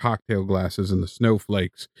frogs and the cocktail glasses and the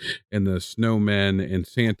snowflakes and the snowmen and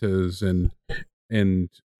Santas and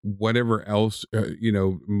whatever else,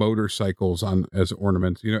 motorcycles on as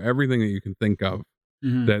ornaments, everything that you can think of.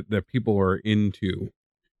 Mm-hmm. that people are into,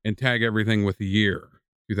 and tag everything with the year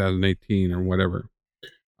 2018 or whatever.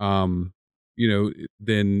 Then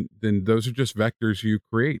those are just vectors you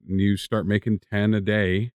create, and you start making 10 a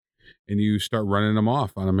day, and you start running them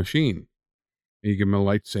off on a machine. And you give them a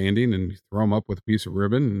light sanding, and you throw them up with a piece of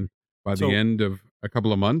ribbon, and by the end of a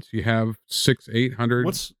couple of months, you have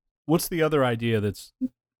 600-800. What's the other idea that's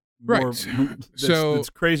right? That's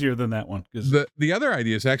crazier than that one. The other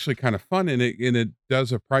idea is actually kind of fun, and it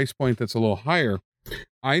does a price point that's a little higher.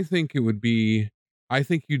 I think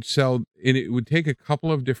you'd sell, and it would take a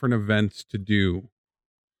couple of different events to do,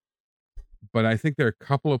 but I think there are a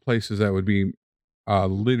couple of places that would be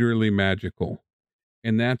literally magical,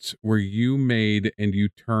 and that's where you made and you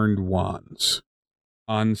turned wands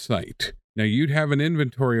on site. Now you'd have an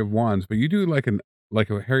inventory of wands, but you do like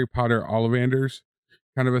a Harry Potter Ollivanders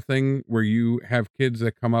kind of a thing where you have kids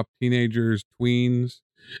that come up, teenagers, tweens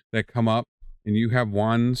that come up, and you have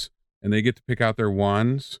wands and they get to pick out their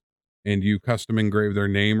wands and you custom engrave their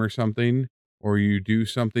name or something, or you do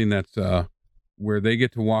something that's where they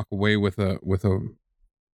get to walk away with a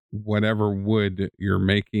whatever wood you're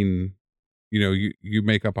making. You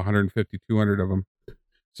make up 150, 200 of them,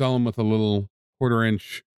 sell them with a little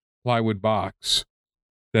 1/4-inch plywood box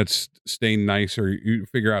that's stained nice, or you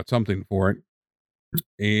figure out something for it.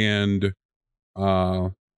 And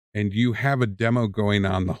and you have a demo going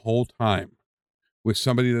on the whole time with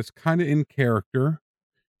somebody that's kind of in character,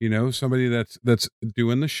 somebody that's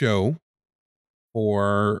doing the show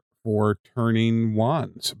for turning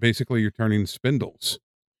wands. Basically, you're turning spindles,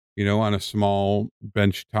 on a small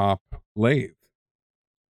benchtop lathe.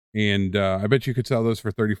 And I bet you could sell those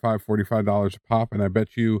for $35-$45 a pop. And I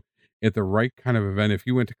bet you at the right kind of event, if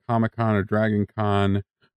you went to Comic-Con or Dragon Con,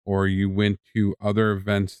 or you went to other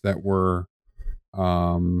events that were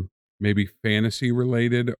maybe fantasy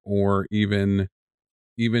related, or even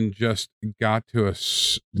just got to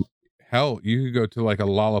hell, you could go to like a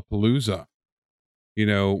Lollapalooza,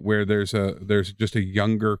 where there's just a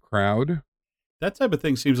younger crowd. That type of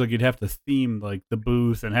thing seems like you'd have to theme like the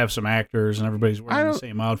booth and have some actors and everybody's wearing the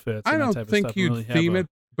same outfits. I don't think you'd really theme it,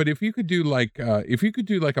 but if you could do like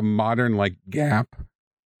a modern like Gap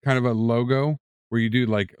kind of a logo where you do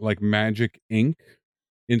like Magic Ink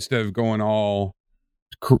instead of going all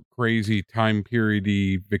crazy time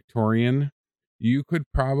periody Victorian, you could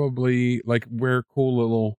probably like wear cool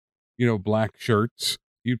little black shirts.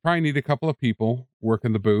 You'd probably need a couple of people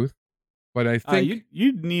working the booth. But I think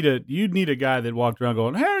you'd need a guy that walked around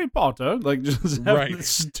going Harry Potter, like just having this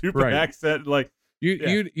stupid accent, like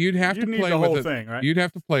you'd have to play the with whole it. thing, right? You'd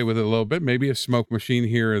have to play with it a little bit, maybe a smoke machine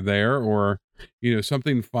here or there, or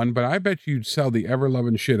something fun. But I bet you'd sell the ever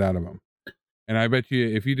loving shit out of them. And I bet you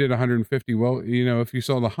if you did 150, well, if you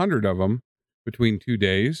sold 100 of them between 2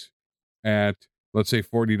 days at let's say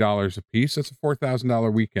 $40 a piece, that's a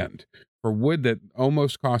 $4,000 weekend for wood that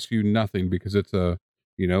almost costs you nothing because it's a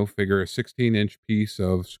figure a 16-inch piece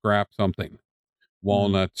of scrap something,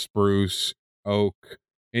 walnut, spruce, oak,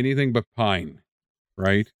 anything but pine,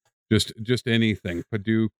 right? Just anything,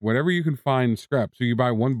 Paduke, whatever you can find scrap. So you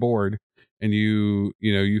buy one board and you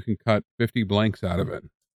can cut 50 blanks out of it.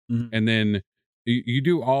 Mm-hmm. And then you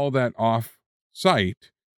do all that off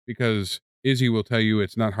site because Izzy will tell you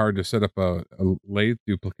it's not hard to set up a lathe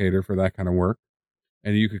duplicator for that kind of work.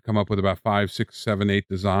 And you could come up with about 5, 6, 7, 8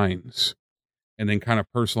 designs. And then kind of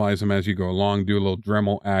personalize them as you go along, do a little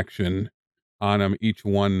Dremel action on them. Each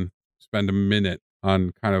one, spend a minute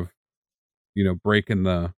on kind of, breaking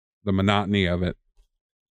the monotony of it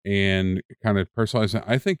and kind of personalize it.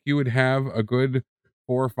 I think you would have a good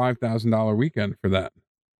 $4,000 or $5,000 weekend for that,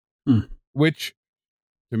 which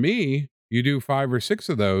to me, you do 5 or 6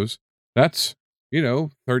 of those. That's,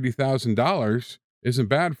 $30,000 isn't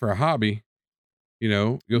bad for a hobby.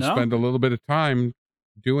 You'll spend a little bit of time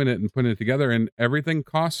doing it and putting it together, and everything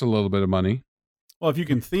costs a little bit of money. Well, if you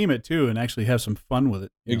can theme it too and actually have some fun with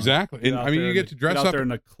it. Exactly. And I mean, you get to dress up there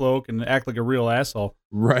in a cloak and act like a real asshole.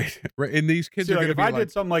 Right. And these kids are if I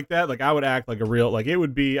did something like that, like I would act like a real, like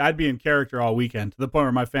I'd be in character all weekend to the point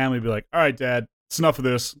where my family would be like, all right, Dad, it's enough of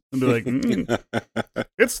this. And be like,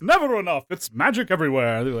 it's never enough. It's magic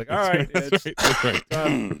everywhere. They're like, all right. That's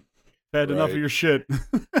right. Had enough of your shit.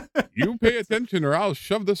 You pay attention or I'll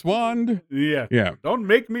shove this wand. Yeah. Don't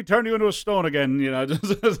make me turn you into a stone again. Just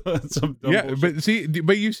some dumb bullshit.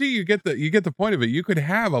 but you get the point of it. You could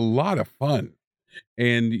have a lot of fun,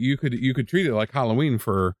 and you could treat it like Halloween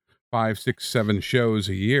for 5, 6, 7 shows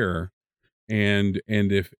a year, and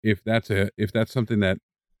if that's something that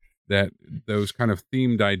those kind of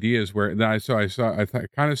themed ideas where I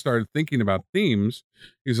kind of started thinking about themes,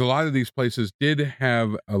 because a lot of these places did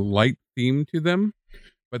have a light theme to them,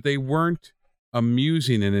 but they weren't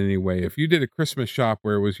amusing in any way. If you did a Christmas shop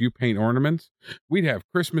where it was you paint ornaments, we'd have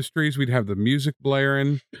Christmas trees, we'd have the music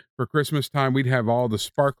blaring for Christmas time, we'd have all the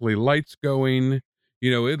sparkly lights going,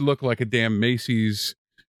 it'd look like a damn Macy's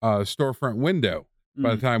storefront window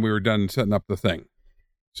by the time we were done setting up the thing.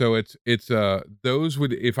 So it's those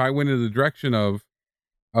would, if I went in the direction of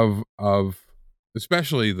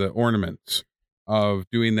especially the ornaments of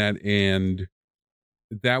doing that, and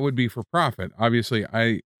that would be for profit. Obviously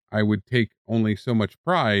I would take only so much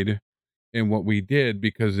pride in what we did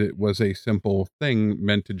because it was a simple thing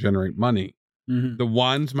meant to generate money. Mm-hmm. The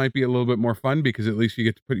wands might be a little bit more fun because at least you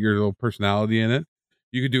get to put your little personality in it.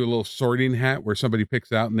 You could do a little sorting hat where somebody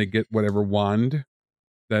picks out and they get whatever wand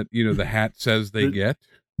that, the hat says they get.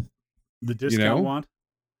 The discount wand?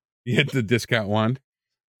 Yeah, the discount wand.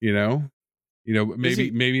 Maybe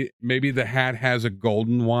the hat has a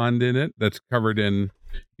golden wand in it that's covered in,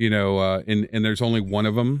 and there's only one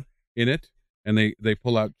of them in it, and they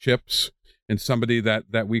pull out chips, and somebody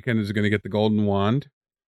that weekend is going to get the golden wand.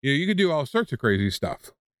 You could do all sorts of crazy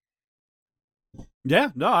stuff.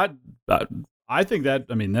 Yeah, no, I think that,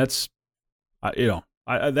 I mean, that's,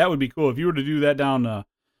 that would be cool if you were to do that down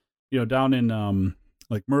in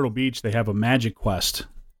like Myrtle Beach. They have a Magic Quest,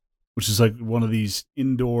 which is like one of these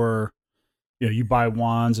indoor, you buy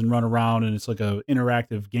wands and run around, and it's like a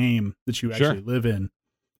interactive game that you actually live in.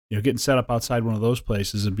 Getting set up outside one of those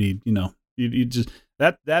places would be, you just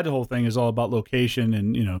that whole thing is all about location,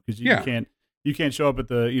 and because you can't show up at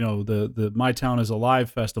the My Town is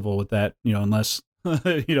Alive festival with that, unless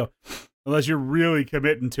unless you're really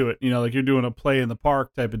committing to it, like you're doing a play in the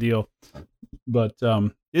park type of deal. But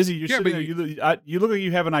Izzy, you're sitting there, you look like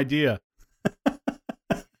you have an idea.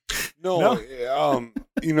 No,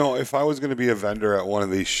 if I was going to be a vendor at one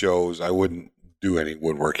of these shows, I wouldn't do any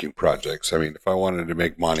woodworking projects. I mean, if I wanted to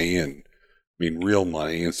make money real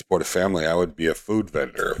money and support a family, I would be a food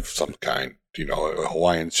vendor of some kind, a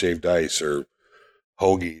Hawaiian shaved ice or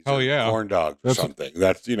hoagies or corn dogs or something.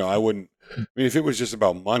 That's, I wouldn't, if it was just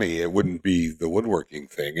about money, it wouldn't be the woodworking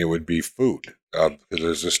thing. It would be food because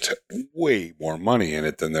there's just way more money in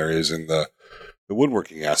it than there is in the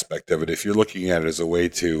woodworking aspect of it. If you're looking at it as a way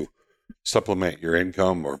to supplement your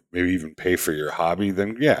income or maybe even pay for your hobby,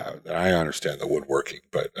 then I understand the woodworking.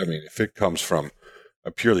 But if it comes from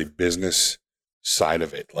a purely business side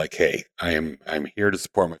of it, like, hey, I'm here to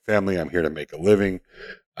support my family, I'm here to make a living,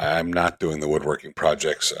 I'm not doing the woodworking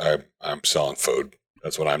projects, I'm selling food.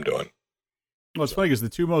 That's what I'm doing. Well, it's funny because the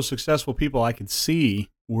two most successful people I could see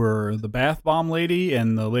were the bath bomb lady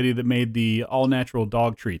and the lady that made the all natural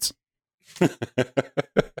dog treats.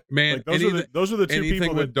 Man, those are the two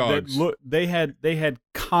people that they had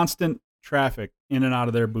constant traffic in and out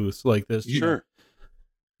of their booths like this. Sure.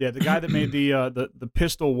 Yeah, the guy that made the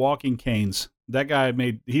pistol walking canes, that guy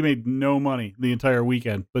made no money the entire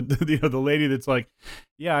weekend. But the lady that's like,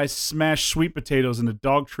 yeah, I smashed sweet potatoes into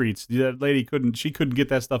dog treats. That lady couldn't get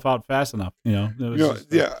that stuff out fast enough.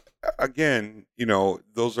 Again,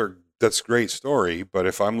 that's a great story. But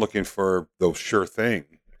if I'm looking for the sure thing,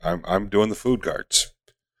 I'm doing the food carts.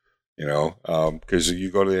 Because you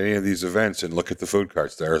go to any of these events and look at the food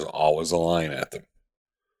carts, there's always a line at them.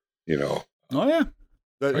 Oh yeah.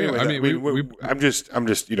 We're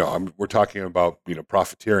talking about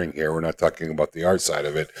profiteering here. We're not talking about the art side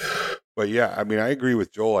of it. But I agree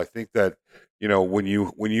with Joel. I think that when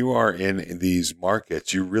you are in these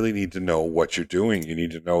markets, you really need to know what you're doing. You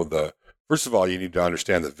need to know first of all, you need to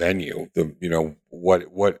understand the venue.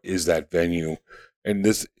 What is that venue? And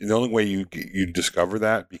the only way you discover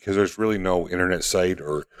that, because there's really no internet site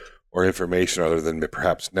or information other than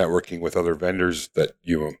perhaps networking with other vendors that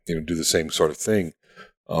do the same sort of thing.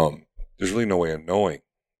 There's really no way of knowing,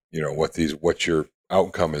 what your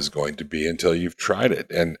outcome is going to be until you've tried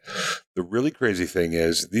it. And the really crazy thing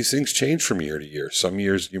is these things change from year to year. Some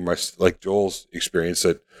years you must, like Joel's experience,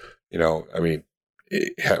 that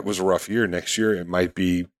it was a rough year. Next year it might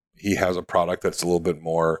be he has a product that's a little bit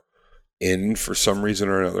more in for some reason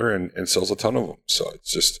or another and sells a ton of them. So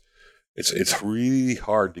it's just, it's really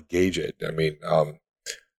hard to gauge it.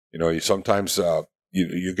 You sometimes,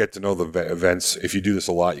 you get to know the events. If you do this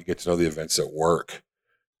a lot, you get to know the events that work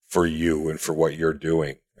for you and for what you're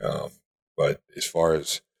doing. But as far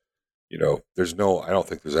as, I don't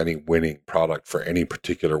think there's any winning product for any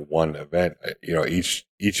particular one event. Each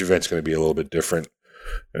event's going to be a little bit different.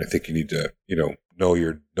 And I think you need to, know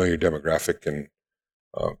your demographic and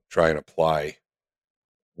try and apply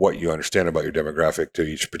what you understand about your demographic to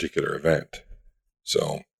each particular event.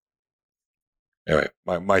 So anyway,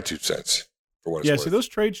 my 2 cents for what it's worth. So those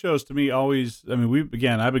trade shows to me always, I've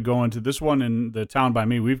been going to this one in the town by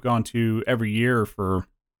me. We've gone to every year for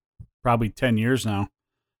probably 10 years now,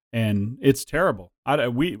 and it's terrible.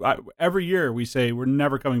 Every year we say we're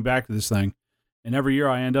never coming back to this thing, and every year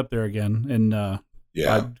I end up there again. And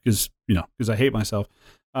because I hate myself.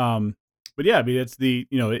 But it's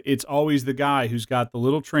it's always the guy who's got the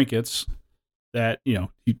little trinkets that,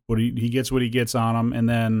 he gets what he gets on them. And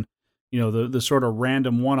then, the sort of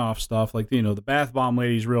random one-off stuff, like, the bath bomb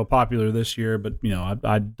lady's real popular this year, but,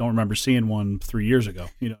 I don't remember seeing one 3 years ago,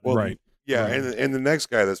 Right. Yeah. And the next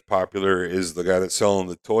guy that's popular is the guy that's selling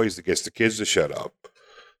the toys that gets the kids to shut up.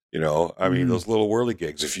 Those little whirly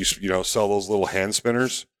gigs, if you, sell those little hand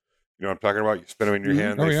spinners, what I'm talking about? You spin them in your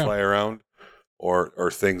hand, they fly around. Or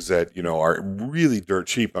things that, are really dirt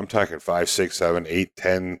cheap. I'm talking 5, 6, 7, 8,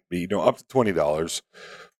 10, up to $20.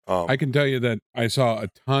 I can tell you that I saw a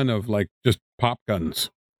ton of just pop guns.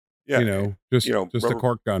 Yeah. Just the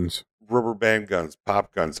cork guns. Rubber band guns,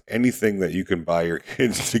 pop guns, anything that you can buy your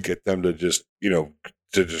kids to get them to just, to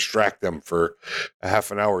distract them for a half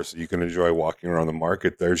an hour so you can enjoy walking around the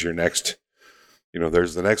market. There's your next,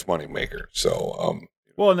 there's the next money maker. So,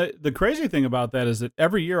 well, and the crazy thing about that is that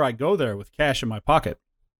every year I go there with cash in my pocket.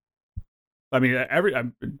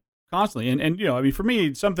 I'm constantly, and for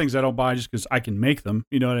me, some things I don't buy just because I can make them.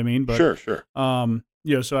 You know what I mean? But sure. so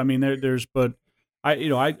there's, but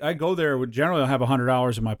I go there with generally I'll have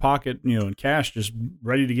 $100 in my pocket, in cash, just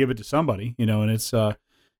ready to give it to somebody, and it's, and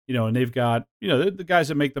they've got, the guys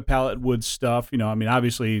that make the pallet wood stuff, I mean,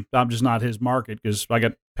 obviously I'm just not his market because I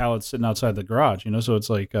got pallets sitting outside the garage, so it's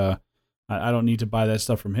like, I don't need to buy that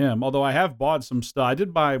stuff from him. Although I have bought some stuff. I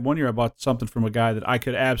did buy one year. I bought something from a guy that I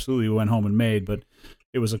could absolutely went home and made, but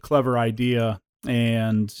it was a clever idea,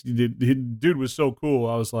 and the dude was so cool.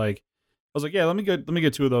 I was like, yeah, let me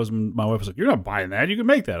get two of those. And my wife was like, you're not buying that. You can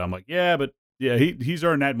make that. I'm like, yeah, but yeah, he's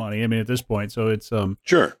earned that money. I mean, at this point, so it's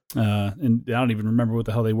sure. And I don't even remember what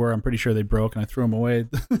the hell they were. I'm pretty sure they broke, and I threw them away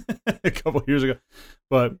a couple of years ago.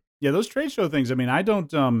 But yeah, those trade show things. I mean, I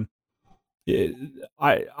don't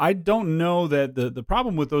I don't know that the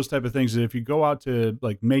problem with those type of things is if you go out to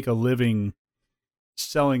like make a living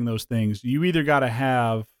selling those things, you either got to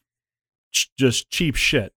have just cheap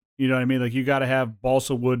shit. You know what I mean? Like you got to have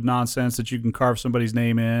balsa wood nonsense that you can carve somebody's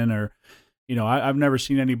name in, or I've never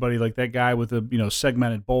seen anybody like that guy with the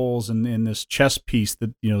segmented bowls and in this chess piece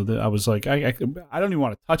that that I was like I don't even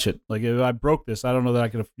want to touch it. Like if I broke this, I don't know that I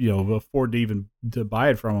could afford to even to buy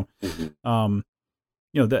it from him.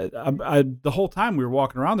 The whole time we were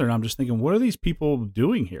walking around there, and I'm just thinking, what are these people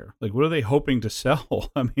doing here? Like, what are they hoping to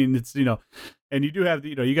sell? I mean, it's and you do have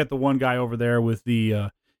you got the one guy over there with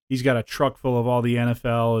the he's got a truck full of all the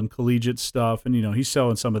NFL and collegiate stuff, and he's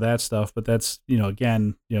selling some of that stuff. But that's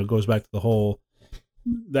again goes back to the whole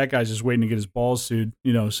that guy's just waiting to get his balls sued.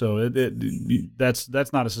 So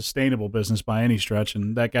that's not a sustainable business by any stretch.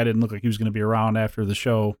 And that guy didn't look like he was going to be around after the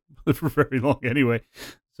show for very long anyway.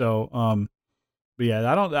 So. But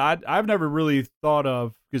yeah, I've never really thought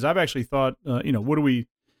of, because I've actually thought,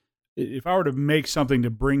 if I were to make something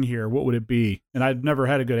to bring here, what would it be? And I've never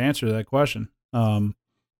had a good answer to that question.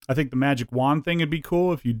 I think the magic wand thing would be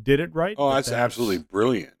cool if you did it right. Oh, that's absolutely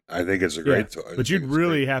brilliant. I think it's a great toy. But you'd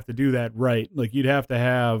really have to do that right. Like you'd have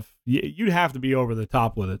to be over the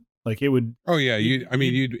top with it. Like it would. Oh yeah, you'd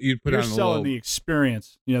put on a little. Selling the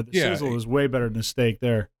experience. The sizzle is way better than the steak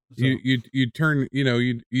there. So. You'd turn,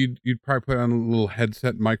 you'd probably put on a little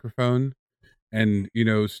headset microphone and,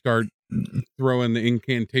 start throwing the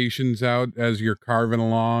incantations out as you're carving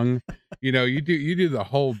along. You do the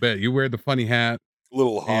whole bit. You wear the funny hat.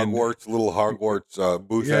 Little Hogwarts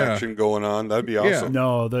booth action going on. That'd be awesome. Yeah.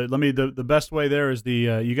 No, the best way there is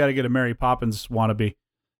you got to get a Mary Poppins wannabe.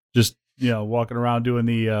 Just, walking around doing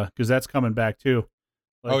because that's coming back too.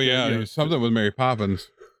 Like, something with Mary Poppins.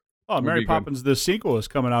 Oh, Mary Poppins, the sequel is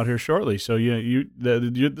coming out here shortly. So this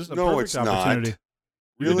is a perfect opportunity. Not.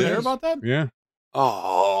 Really? You hear about that? Yeah.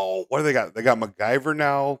 Oh, what do they got? They got MacGyver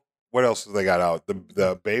now. What else do they got out? The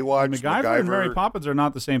Baywatch, MacGyver and Mary Poppins are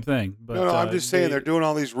not the same thing. But, no, I'm just saying they're doing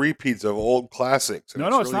all these repeats of old classics.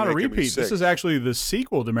 No, it's not a repeat. This is actually the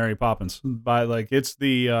sequel to Mary Poppins. It's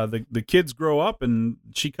the kids grow up and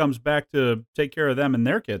she comes back to take care of them and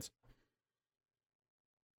their kids.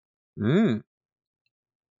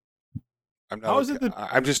 How is it that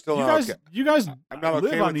I'm just still you guys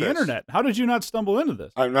live on the internet? How did you not stumble into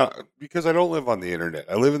this? I'm not, because I don't live on the internet.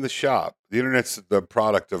 I live in the shop. The internet's the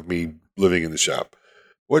product of me living in the shop.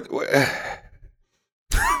 What?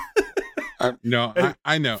 I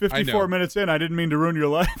know. 54 minutes in, I didn't mean to ruin your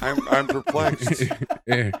life. I'm perplexed.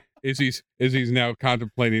 Izzy's now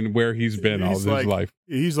contemplating where he's been all his life.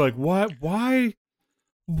 He's like, what? Why?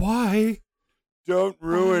 Don't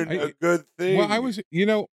ruin a good thing.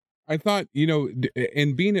 Well, I thought,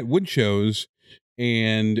 and being at wood shows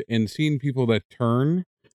and seeing people that turn,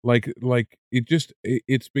 like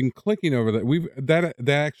it's been clicking over that.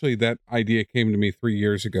 That idea came to me 3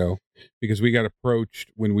 years ago because we got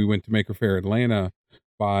approached when we went to Maker Faire Atlanta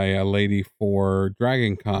by a lady for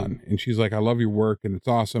Dragon Con, and she's like, I love your work and it's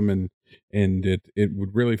awesome and it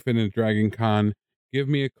would really fit in Dragon Con. Give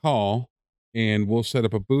me a call and we'll set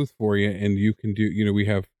up a booth for you, and you can do, we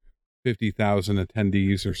have 50,000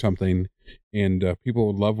 attendees or something, and people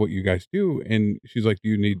would love what you guys do. And she's like, do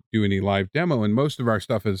you do any live demo? And most of our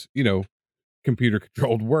stuff is computer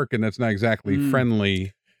controlled work, and that's not exactly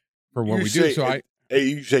friendly for what we do. So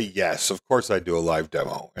you say yes, of course I do a live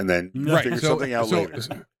demo, and then figure something out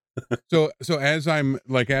later. So as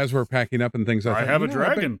we're packing up and things, I have a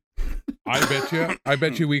dragon. I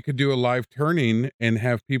bet you we could do a live turning and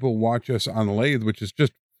have people watch us on the lathe, which is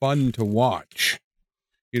just fun to watch.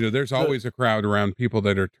 There's always a crowd around people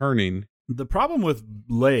that are turning. The problem with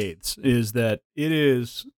lathes is that it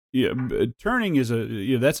is turning is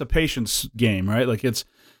that's a patience game, right? Like it's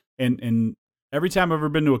and every time I've ever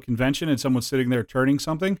been to a convention and someone's sitting there turning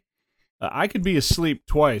something, I could be asleep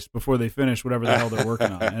twice before they finish whatever the hell they're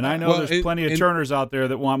working on. And I know there's plenty of turners out there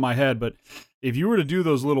that want my head, but if you were to do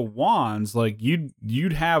those little wands, like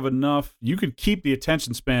you'd have enough, you could keep the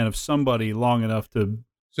attention span of somebody long enough to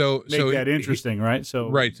make that interesting, right?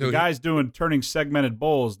 So the guy's turning segmented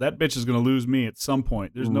bowls, that bitch is going to lose me at some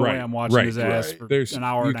point. There's no way I'm watching his ass for an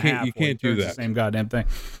hour and a half. You can't do that. The same goddamn thing.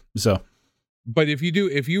 So, but if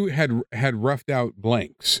you had roughed out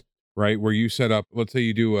blanks, right, where you set up, let's say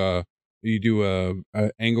you do a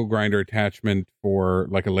angle grinder attachment for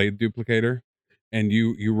like a lathe duplicator, and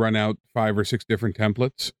you run out 5 or 6 different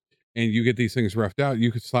templates, and you get these things roughed out,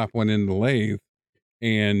 you could slap one in the lathe,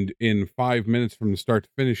 and in 5 minutes from the start to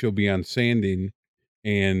finish, you'll be on sanding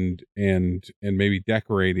and maybe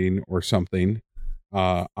decorating or something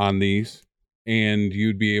on these, and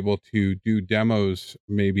you'd be able to do demos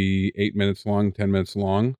maybe 8 minutes long, 10 minutes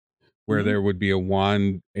long, where there would be a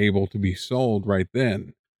wand able to be sold right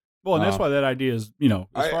then. Well, and that's why that idea is,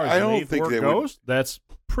 as far as lathe work goes, that's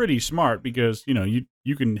pretty smart, because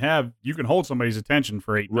you can hold somebody's attention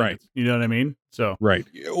for 8 minutes. You know what I mean? So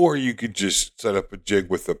or you could just set up a jig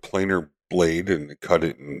with a planer blade and cut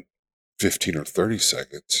it in 15 or 30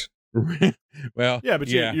 seconds. Well, yeah, but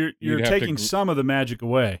you're taking some of the magic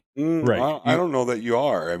away. Right. I don't know that you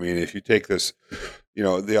are. I mean, if you take this,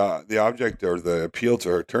 the object or the appeal to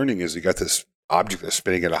her turning is you got this object that's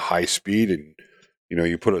spinning at a high speed, and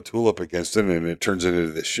you put a tool up against it and it turns it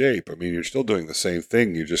into this shape. I mean, you're still doing the same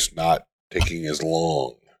thing. You're just not taking as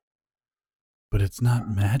long. But it's not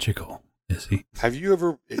magical, is he? Have you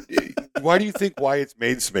ever... why do you think Wyatt's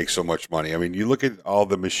Maids make so much money? I mean, you look at all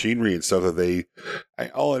the machinery and stuff that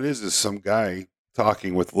all it is some guy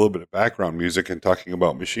talking with a little bit of background music and talking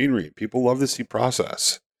about machinery. People love to see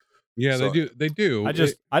process. Yeah, they do. I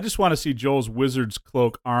just want to see Joel's wizard's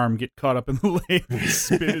cloak arm get caught up in the lathe and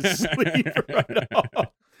spin his sleeve right off.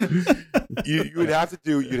 You'd have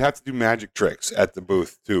to do magic tricks at the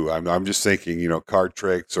booth too. I'm just thinking, card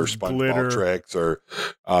tricks or sponge ball tricks, or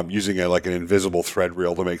using like an invisible thread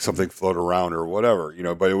reel to make something float around or whatever.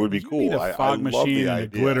 But it would be cool. Need a fog machine and a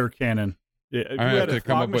glitter cannon. If you had a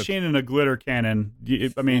fog machine and a glitter cannon,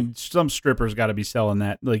 I mean, some strippers got to be selling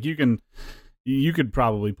that. Like you could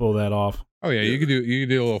probably pull that off. Oh yeah, you could do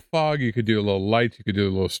a little fog, you could do a little lights, you could do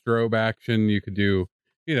a little strobe action, you could do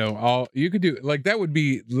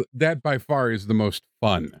that by far is the most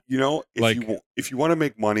fun. If you want to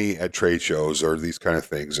make money at trade shows or these kind of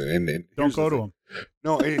things, and don't go to them.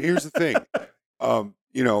 No, here's the thing.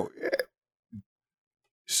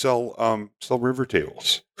 Sell river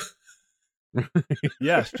tables.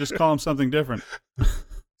 Yes, just call them something different.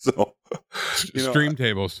 So, stream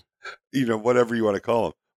tables. Whatever you want to call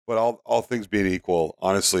them. But all things being equal,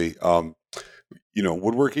 honestly,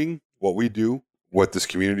 woodworking, what we do, what this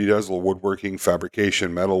community does, woodworking,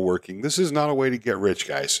 fabrication, metalworking, this is not a way to get rich,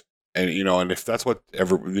 guys. And, and if that's what if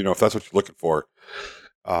that's what you're looking for,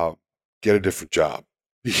 get a different job,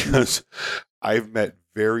 because I've met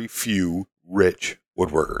very few rich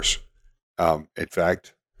woodworkers. In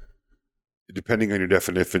fact, depending on your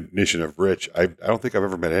definition of rich, I don't think I've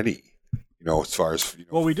ever met any. As far as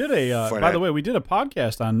well, we did by the way, we did a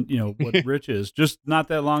podcast on what rich is just not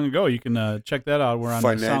that long ago. You can check that out. We're on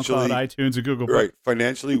SoundCloud, iTunes, and Google. Right,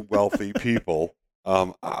 financially wealthy people.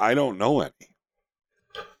 I don't know any.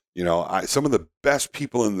 Some of the best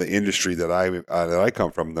people in the industry that I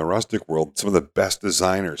come from, the rustic world, some of the best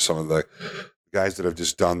designers, some of the guys that have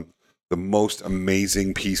just done the most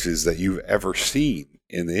amazing pieces that you've ever seen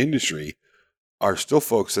in the industry, are still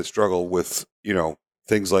folks that struggle with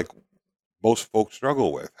things like most folks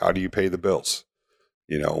struggle with. How do you pay the bills?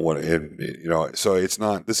 So it's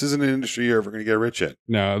not, this isn't an industry you're ever going to get rich in.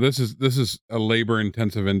 No, this is a labor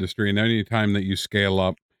intensive industry. And any time that you scale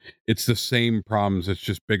up, it's the same problems. It's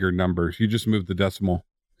just bigger numbers. You just move the decimal.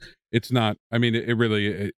 It's not, I mean, it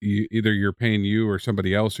really, either you're paying you or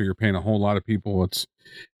somebody else, or you're paying a whole lot of people.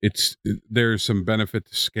 There's some benefit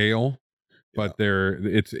to scale, but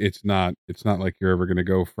it's not like you're ever going to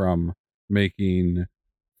go from making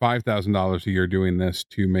 $5,000 a year doing this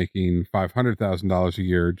to making $500,000 a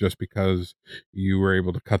year just because you were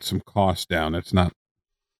able to cut some costs down. It's not.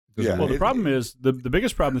 Well, the problem is the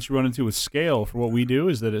biggest problem that you run into with scale for what we do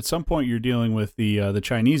is that at some point you're dealing with the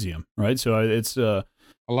Chinesium, right? So it's a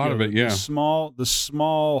lot of it, yeah. The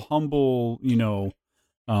small, humble,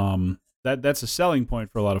 that's a selling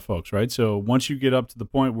point for a lot of folks, right? So once you get up to the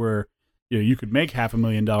point where you could make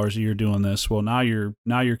 $500,000 a year doing this, well, now you're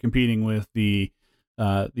competing with the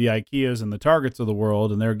IKEAs and the Targets of the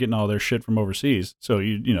world, and they're getting all their shit from overseas. So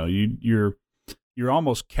you're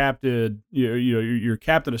almost capped at you're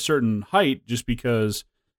capped at a certain height just because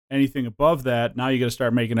anything above that, now you got to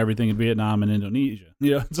start making everything in Vietnam and Indonesia.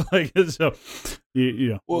 It's like, so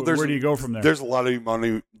Well, where do you go from there? There's a lot of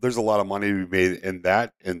money. There's a lot of money to be made in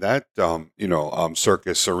that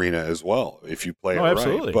circus arena as well if you play it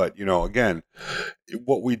absolutely. right. But again,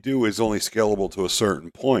 what we do is only scalable to a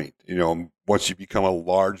certain point. Once you become a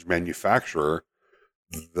large manufacturer,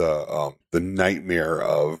 the nightmare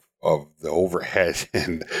of the overhead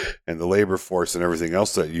and the labor force and everything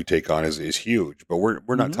else that you take on is huge. But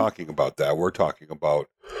we're not talking about that. We're talking about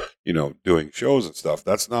doing shows and stuff.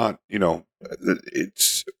 That's not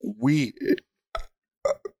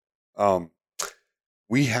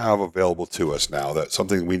we have available to us now that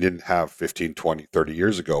something we didn't have 15, 20, 30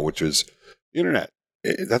 years ago, which is the internet.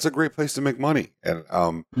 That's a great place to make money. And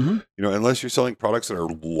unless you're selling products that are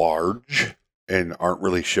large and aren't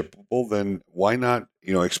really shippable, then why not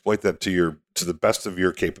exploit that to the best of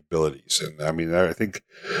your capabilities? And I mean, I think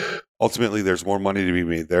ultimately there's more money to be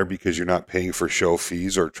made there because you're not paying for show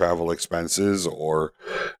fees or travel expenses or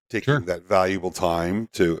taking that valuable time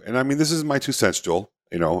to. And I mean, this is my 2 cents, Joel.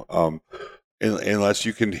 Unless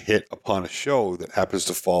you can hit upon a show that happens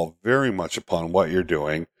to fall very much upon what you're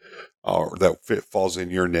doing, or that falls in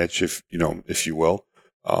your niche, if you will.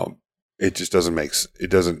 It just doesn't make sense.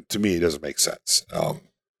 I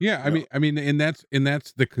mean, and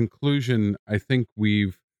that's the conclusion I think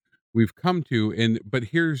we've come to. But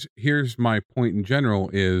here's my point in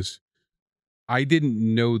general is I didn't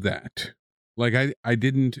know that. Like I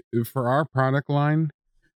didn't, for our product line,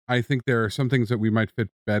 I think there are some things that we might fit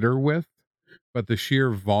better with, but the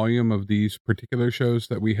sheer volume of these particular shows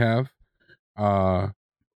that we have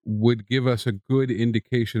would give us a good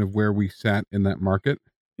indication of where we sat in that market.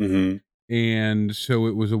 Mm-hmm. And so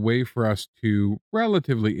it was a way for us to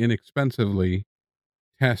relatively inexpensively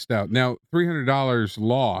test out. Now, $300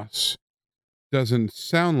 loss doesn't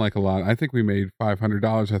sound like a lot. I think we made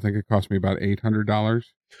 $500. I think it cost me about $800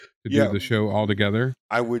 to do the show altogether.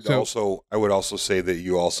 I would also say that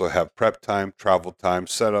you also have prep time, travel time,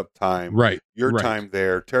 setup time, your time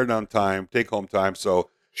there, tear down time, take home time. So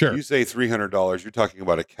you say $300, you're talking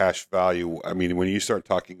about a cash value. I mean, when you start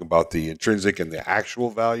talking about the intrinsic and the actual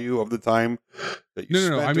value of the time that you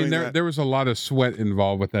spent I mean, there was a lot of sweat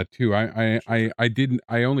involved with that too. I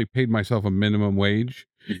only paid myself a minimum wage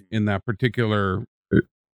in that particular,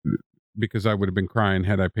 because I would have been crying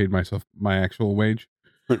had I paid myself my actual wage.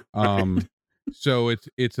 So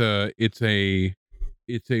it's a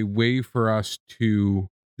way for us to.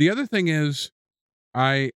 The other thing is,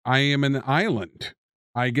 I am an island.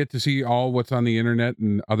 I get to see all what's on the internet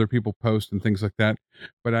and other people post and things like that.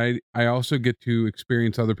 But I also get to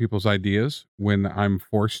experience other people's ideas when I'm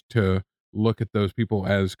forced to look at those people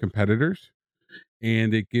as competitors.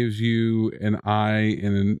 And it gives you an eye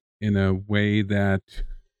in a way that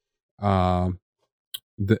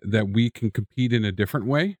that we can compete in a different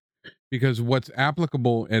way, because what's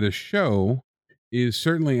applicable at a show is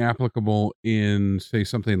certainly applicable in, say,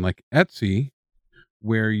 something like Etsy,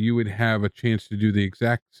 where you would have a chance to do the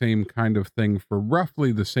exact same kind of thing for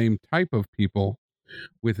roughly the same type of people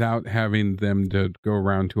without having them to go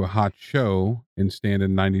around to a hot show and stand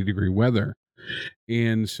in 90-degree weather.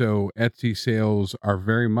 And so Etsy sales are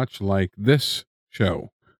very much like this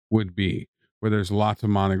show would be, where there's lots of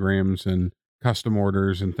monograms and custom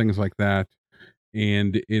orders and things like that.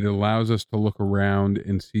 And it allows us to look around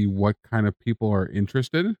and see what kind of people are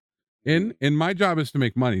interested in. And my job is to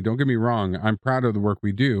make money. Don't get me wrong. I'm proud of the work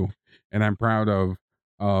we do, and I'm proud of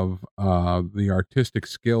the artistic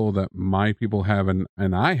skill that my people have and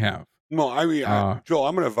I have. No, I mean, Joel,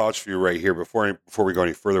 I'm going to vouch for you right here before we go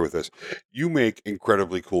any further with this. You make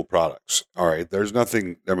incredibly cool products. All right. There's no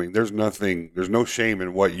shame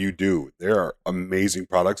in what you do. There are amazing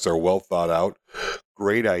products. They're well thought out,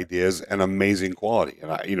 great ideas, and amazing quality.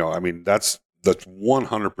 And that's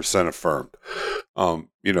 100% affirmed. So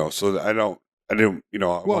I didn't.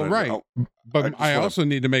 Well, right. But I also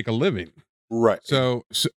need to make a living. Right. So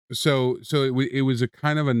it was a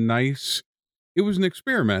kind of a nice, it was an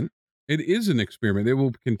experiment. It is an experiment. It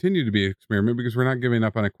will continue to be an experiment because we're not giving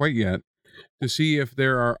up on it quite yet, to see if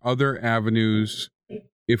there are other avenues.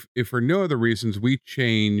 If for no other reasons, we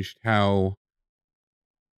changed how.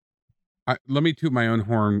 Let me toot my own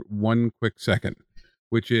horn one quick second,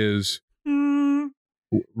 which is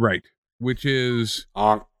which is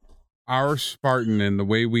our Spartan and the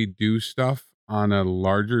way we do stuff on a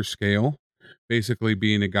larger scale, basically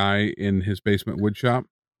being a guy in his basement wood shop.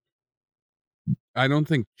 I don't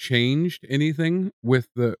think changed anything with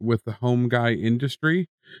the home guy industry,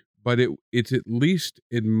 but it's at least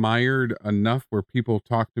admired enough where people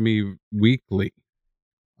talk to me weekly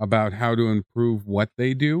about how to improve what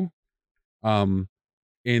they do.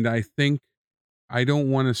 And I think I don't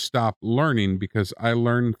want to stop learning because I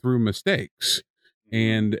learn through mistakes.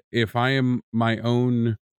 And if I am my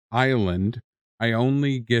own island, I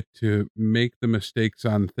only get to make the mistakes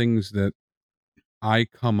on things that I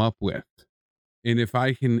come up with. And if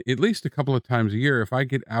I can, at least a couple of times a year, if I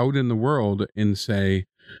get out in the world and say,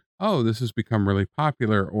 oh, this has become really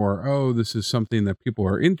popular, or oh, this is something that people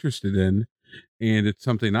are interested in, and it's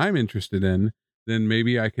something I'm interested in, then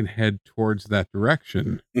maybe I can head towards that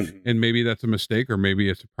direction. And maybe that's a mistake, or maybe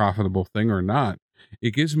it's a profitable thing or not.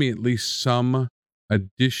 It gives me at least some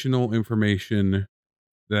additional information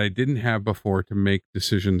that I didn't have before to make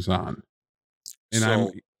decisions on. And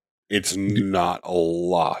so it's not a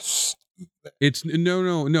loss. It's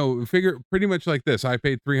no. Figure pretty much like this. I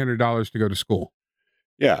paid $300 to go to school.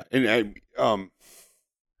 Yeah, and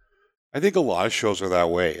I think a lot of shows are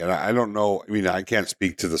that way, and I don't know. I mean, I can't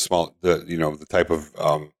speak to the type of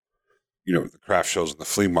the craft shows and the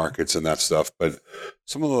flea markets and that stuff, but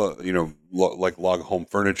some of the like log home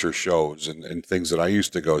furniture shows and things that I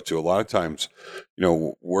used to go to, a lot of times,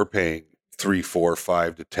 we're paying 3, 4,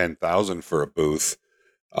 5 to 10,000 for a booth,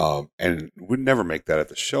 and we'd never make that at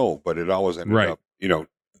the show, but it always ended up,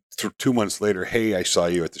 2 months later, hey, I saw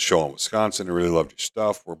you at the show in Wisconsin. I really loved your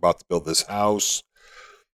stuff. We're about to build this house.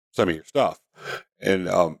 Send me your stuff. And,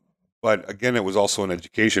 but again, it was also an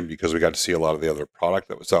education because we got to see a lot of the other product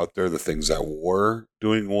that was out there, the things that were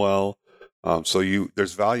doing well. So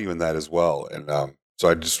there's value in that as well. And, so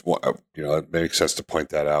I just want, it makes sense to point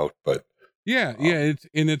that out, but that's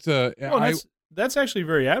actually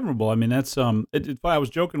very admirable. I mean, that's, I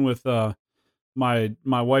was joking with, my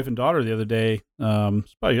wife and daughter the other day,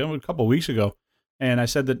 it's probably a couple of weeks ago, and I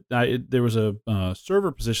said that there was a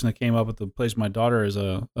server position that came up at the place my daughter is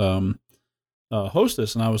a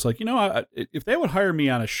hostess, and I was like, if they would hire me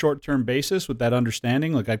on a short-term basis with that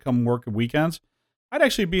understanding, like I'd come work at weekends, I'd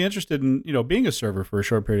actually be interested in being a server for a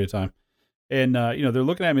short period of time. And they're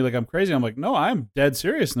looking at me like I'm crazy. I'm like, no, I'm dead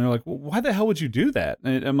serious. And they're like, well, why the hell would you do that?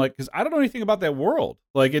 And I'm like, because I don't know anything about that world.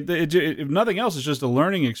 Like, if nothing else, it's just a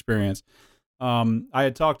learning experience. I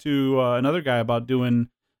had talked to another guy about doing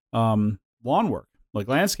lawn work, like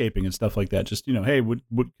landscaping and stuff like that. Just, hey,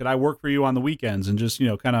 could I work for you on the weekends and just,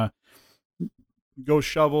 kind of go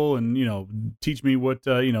shovel and, teach me what,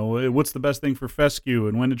 what's the best thing for fescue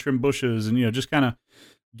and when to trim bushes and, just kind of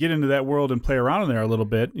get into that world and play around in there a little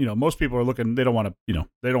bit. Most people are looking, they don't want to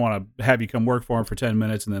have you come work for them for 10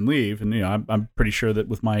 minutes and then leave. And, I'm pretty sure that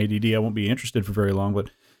with my ADD, I won't be interested for very long,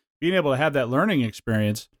 but being able to have that learning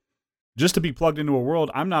experience just to be plugged into a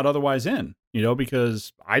world I'm not otherwise in,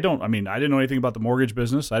 because I didn't know anything about the mortgage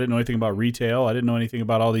business. I didn't know anything about retail. I didn't know anything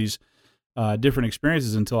about all these different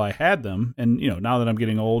experiences until I had them. And, now that I'm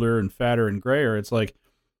getting older and fatter and grayer, it's like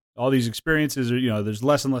all these experiences are, there's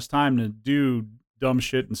less and less time to do dumb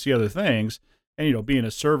shit and see other things. And, being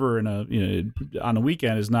a server in on a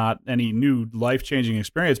weekend is not any new life-changing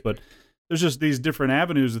experience, but there's just these different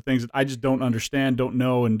avenues of things that I just don't understand, don't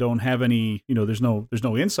know, and don't have any, there's no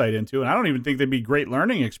insight into. And I don't even think they'd be great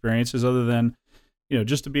learning experiences other than,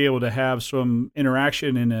 just to be able to have some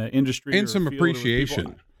interaction in an industry and some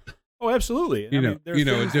appreciation. Oh, absolutely. A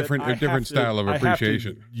different style of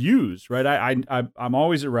appreciation. Use, right? I'm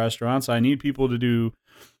always at restaurants. I need people to do,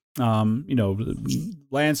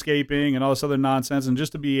 landscaping and all this other nonsense. And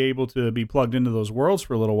just to be able to be plugged into those worlds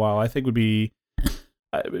for a little while, I think would be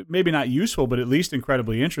maybe not useful, but at least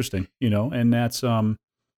incredibly interesting, and that's,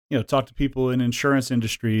 talk to people in insurance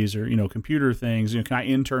industries or, computer things, can I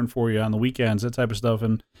intern for you on the weekends, that type of stuff.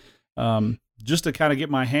 And, just to kind of get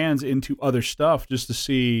my hands into other stuff, just to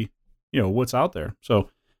see, what's out there. So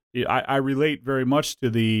I relate very much to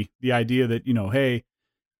the idea that, hey,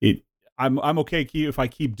 I'm okay if I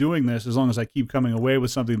keep doing this, as long as I keep coming away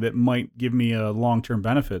with something that might give me a long-term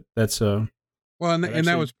benefit. That's, that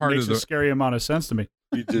was part of the scary amount of sense to me.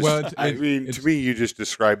 To me, you just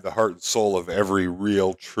described the heart and soul of every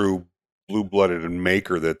real, true, blue-blooded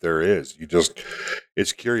maker that there is.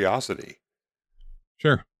 It's curiosity.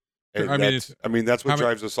 Sure. That's what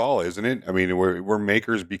drives us all, isn't it? I mean, we're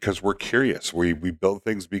makers because we're curious. We build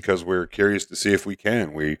things because we're curious to see if we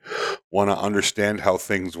can. We want to understand how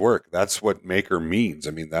things work. That's what maker means.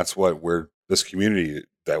 I mean, that's what this community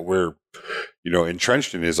that we're,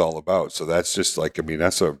 entrenched in is all about. So that's just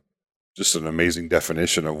that's just an amazing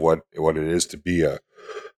definition of what it is to be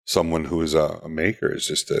someone who is a maker, is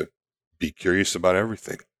just to be curious about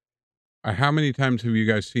everything. How many times have you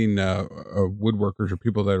guys seen woodworkers or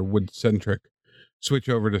people that are wood-centric switch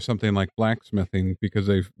over to something like blacksmithing because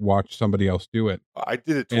they've watched somebody else do it. I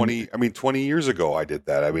did it 20 years ago. I did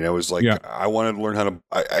that. I mean, I was like, Yeah. I wanted to learn how to,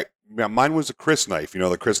 mine was a Chris knife,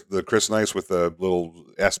 the Chris knives with the little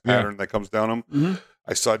S pattern that comes down them. Mm-hmm.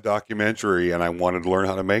 I saw a documentary and I wanted to learn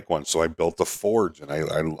how to make one. So I built a forge and I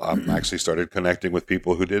actually started connecting with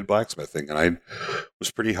people who did blacksmithing, and I was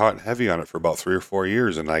pretty hot and heavy on it for about 3 or 4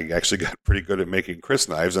 years. And I actually got pretty good at making Chris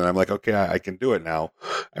knives, and I'm like, okay, I can do it now.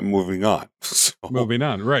 I'm moving on. So, Moving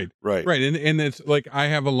on. Right. Right. And it's like, I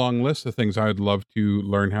have a long list of things I would love to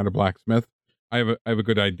learn how to blacksmith. I have a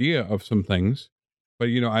good idea of some things, but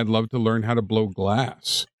I'd love to learn how to blow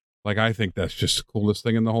glass. Like, I think that's just the coolest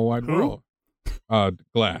thing in the whole wide world.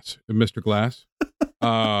 Glass, Mr. Glass.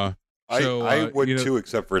 I would too,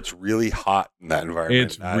 except for it's really hot in that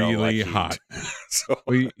environment. It's really hot. So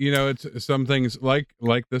it's some things like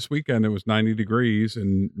this weekend. It was 90 degrees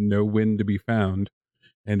and no wind to be found,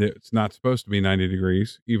 and it's not supposed to be 90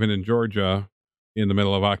 degrees even in Georgia in the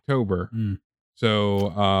middle of October.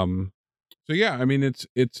 So yeah, I mean, it's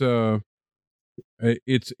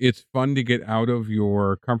fun to get out of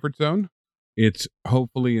your comfort zone. It's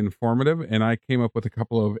hopefully informative, and I came up with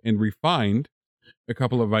refined a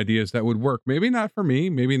couple of ideas that would work. Maybe not for me,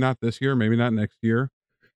 maybe not this year, maybe not next year,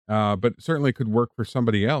 but certainly could work for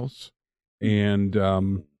somebody else. And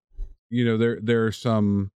there's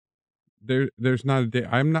not a day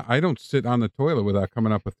I don't sit on the toilet without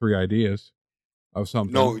coming up with 3 ideas of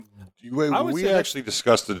something. No, we actually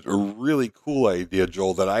discussed a really cool idea,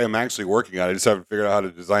 Joel, that I am actually working on. I just haven't figured out how to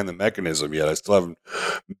design the mechanism yet. I still haven't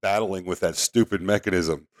battling with that stupid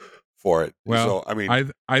mechanism for it. Well, so, I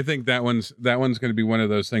mean, I think that one's going to be one of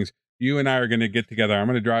those things. You and I are going to get together. I'm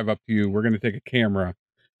going to drive up to you. We're going to take a camera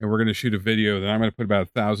and we're going to shoot a video. Then I'm going to put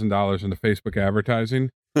about $1,000 into Facebook advertising.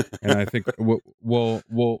 And I think we'll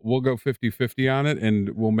go 50-50 on it, and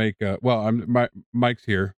we'll make Mike's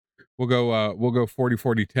here. We'll go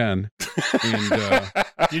 40-40-10. And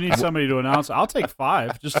you need somebody to announce. I'll take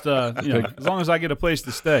 5, just as long as I get a place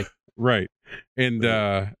to stay. Right. And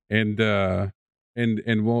we'll, that's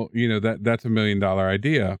 $1 million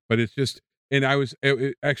idea, but it's just, and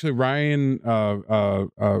actually Ryan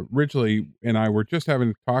Ridgely and I were just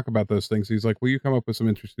having to talk about those things. He's like, will you come up with some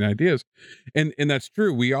interesting ideas? And that's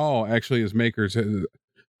true. We all actually, as makers,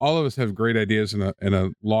 all of us have great ideas in a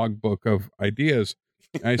logbook of ideas.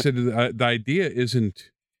 And I said, the idea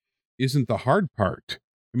isn't the hard part.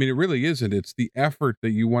 I mean, it really isn't. It's the effort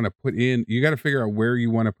that you want to put in. You got to figure out where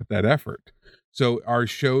you want to put that effort. So are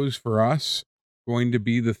shows for us going to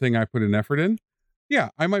be the thing I put an effort in? Yeah,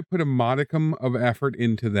 I might put a modicum of effort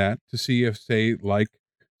into that to see if, say, like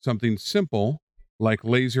something simple, like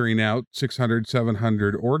lasering out 600,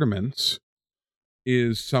 700 ornaments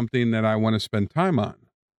is something that I want to spend time on.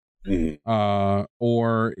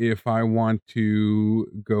 Or if I want to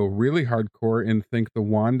go really hardcore and think the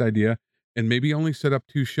wand idea and maybe only set up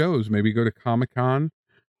 2 shows, maybe go to Comic-Con,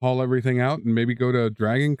 haul everything out, and maybe go to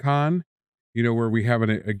Dragon Con, where we have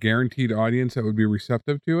a guaranteed audience that would be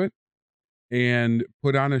receptive to it, and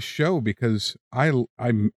put on a show, because I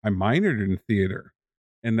minored in theater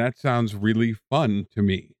and that sounds really fun to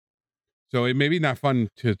me. So it may be not fun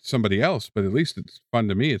to somebody else, but at least it's fun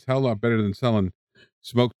to me. It's a hell of a lot better than selling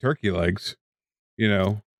smoked turkey legs,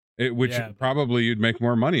 which probably you'd make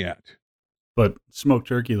more money at. But smoked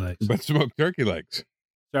turkey legs.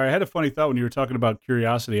 Sorry, I had a funny thought when you were talking about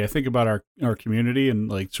curiosity. I think about our community and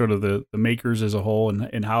like sort of the makers as a whole,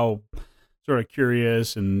 and how sort of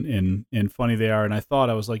curious and funny they are. And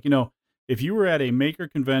I was like, if you were at a maker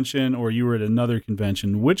convention or you were at another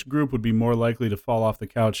convention, which group would be more likely to fall off the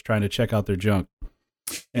couch trying to check out their junk?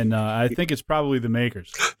 And I think it's probably the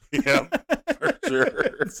makers. Yeah, for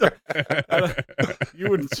sure. So, you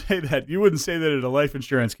wouldn't say that. You wouldn't say that at a life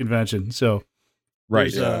insurance convention. So,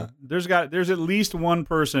 right. There's at least one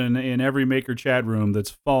person in every maker chat room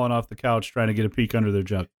that's fallen off the couch trying to get a peek under their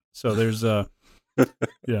junk. So there's yeah.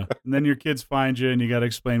 And then your kids find you and you got to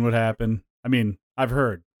explain what happened. I mean, I've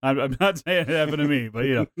heard. I'm not saying it happened to me, but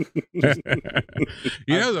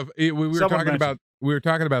we were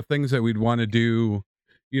talking about things that we'd want to do,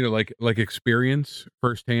 like experience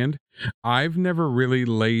firsthand. I've never really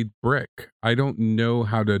laid brick. I don't know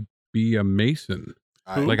how to be a mason.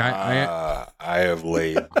 I have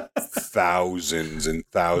laid thousands and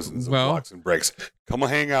thousands of blocks and bricks. Come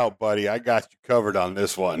hang out, buddy. I got you covered on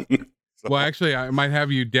this one. So. Well, actually, I might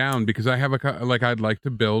have you down because I have I'd like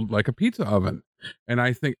to build like a pizza oven, and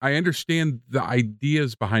I think I understand the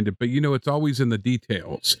ideas behind it, but it's always in the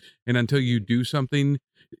details. And until you do something,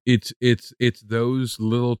 it's those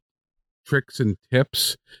little tricks and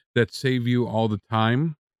tips that save you all the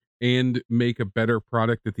time and make a better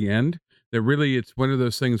product at the end. that really it's one of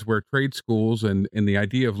those things where trade schools and the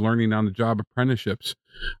idea of learning on the job apprenticeships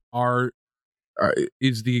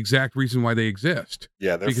is the exact reason why they exist.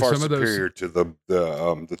 Yeah, they're Because far some of those- superior to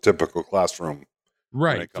the typical classroom.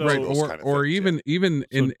 Right, comes to right, those kind of or things, even even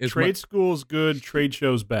So in as trade school's good, trade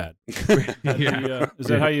show's bad. yeah. Is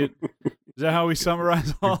that how we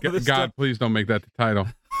summarize all of this God, stuff? please don't make that the title.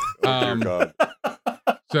 Oh, dear God.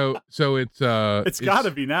 So it's It's got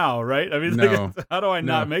to be now, right? I mean, No. how do I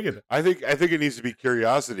not No. make it? I think it needs to be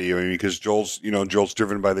curiosity. I mean, because Joel's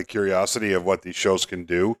driven by the curiosity of what these shows can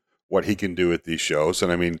do, what he can do at these shows, and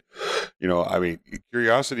I mean,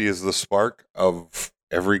 curiosity is the spark of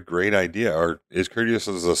every great idea, or is curious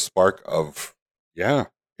as the spark of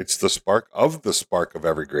it's the spark of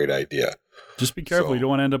every great idea. Just be careful. So- You don't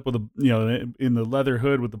want to end up with in the leather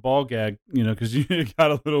hood with the ball gag, because you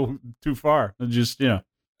got a little too far. Just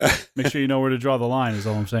make sure you know where to draw the line. Is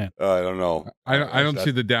all I'm saying. I don't know. I don't see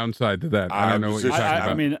the downside to that. I don't know what you're talking about.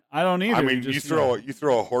 I mean, I don't either. I mean, you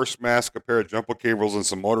throw a horse mask, a pair of jumper cables, and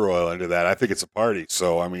some motor oil into that. I think it's a party.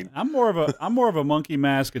 So I mean, I'm more of a monkey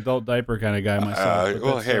mask, adult diaper kind of guy myself. But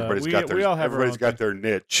well, hey, everybody's got their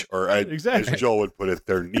niche, or Exactly. as Joel would put it,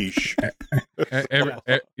 their niche.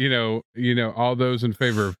 All those in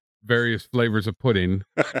favor of various flavors of pudding,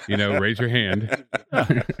 raise your hand.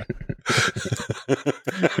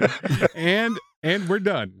 and we're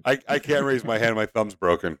done. I can't raise my hand; my thumb's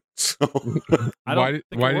broken. So Why did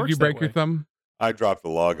you break your thumb? I dropped the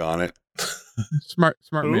log on it. Smart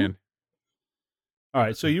Who? man. All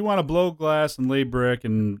right, so you want to blow glass and lay brick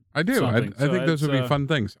and I do. I something. So think those would be fun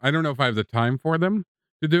things. I don't know if I have the time for them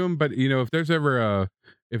to do them, but if there's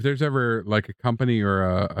ever like a company or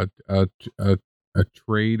a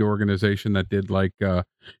trade organization that did like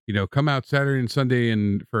come out Saturday and Sunday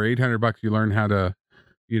and for $800 you learn how to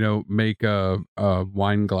make a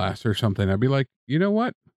wine glass or something, I'd be like, you know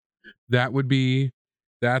what,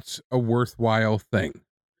 that's a worthwhile thing.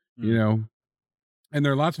 And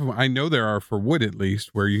there are lots of them. I know there are for wood, at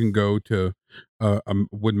least, where you can go to a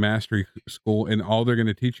wood mastery school and all they're going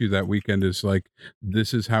to teach you that weekend is like,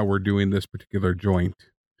 this is how we're doing this particular joint,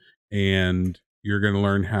 and you're going to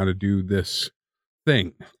learn how to do this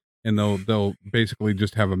thing. And they'll basically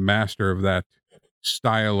just have a master of that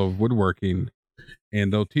style of woodworking,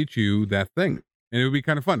 and they'll teach you that thing. And it would be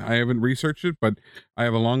kind of fun. I haven't researched it, but I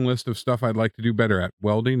have a long list of stuff I'd like to do better at: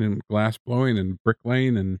 welding and glass blowing and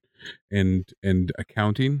bricklaying and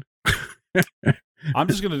accounting. I'm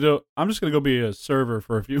just gonna go be a server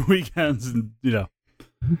for a few weekends, and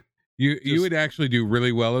you would actually do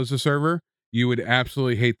really well as a server. You would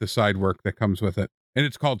absolutely hate the side work that comes with it, and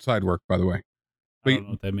it's called side work, by the way. But I don't know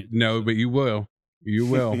what that means. No, but you will. You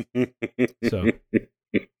will. So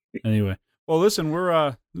anyway, well, listen,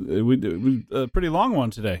 we're we a pretty long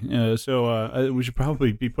one today, so we should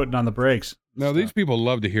probably be putting on the brakes. No, these people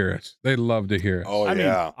love to hear us. They love to hear us. Oh, I mean,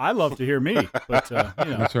 I love to hear me, but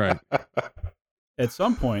That's right. at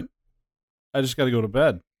some point, I just got to go to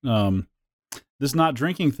bed. This not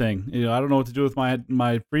drinking thing, I don't know what to do with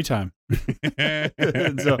my free time.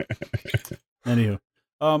 So, anywho,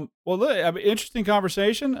 interesting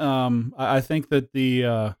conversation. I think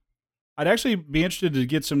that I'd actually be interested to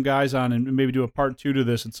get some guys on and maybe do a part 2 to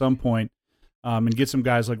this at some point, and get some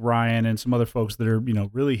guys like Ryan and some other folks that are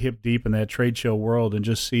really hip deep in that trade show world, and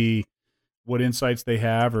just see what insights they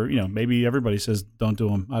have, or maybe everybody says don't do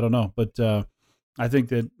them. I don't know, but I think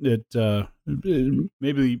that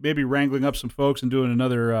maybe wrangling up some folks and doing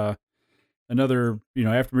another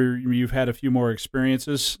after you've had a few more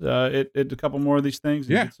experiences at a couple more of these things,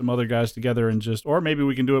 and get some other guys together and or maybe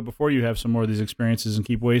we can do it before you have some more of these experiences and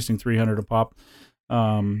keep wasting $300 a pop.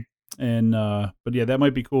 But yeah, that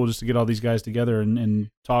might be cool just to get all these guys together and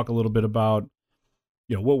talk a little bit about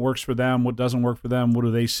what works for them, what doesn't work for them, what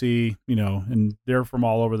do they see, and they're from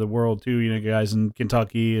all over the world too, guys in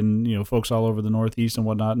Kentucky and folks all over the Northeast and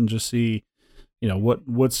whatnot, and just see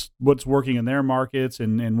what's working in their markets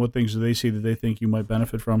and what things do they see that they think you might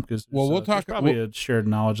benefit from, because we'll talk probably a shared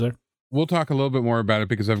knowledge there. We'll talk a little bit more about it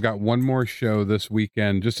because I've got one more show this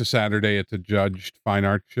weekend, just a Saturday. It's a judged fine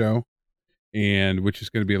art show, and which is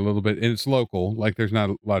going to be a little bit, and it's local, like there's not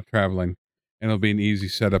a lot of traveling, and it'll be an easy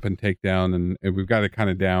setup and takedown, and we've got it kind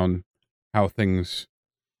of down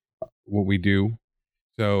what we do.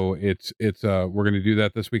 So it's we're going to do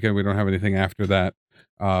that this weekend. We don't have anything after that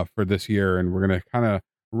for this year, and we're going to kind of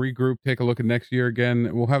regroup, take a look at next year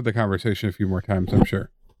again. We'll have the conversation a few more times, I'm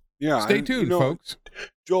sure. Yeah. Stay tuned, folks.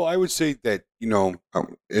 Joel, I would say that,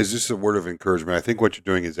 is just a word of encouragement. I think what you're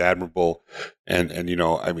doing is admirable. And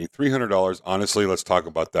 $300, honestly, let's talk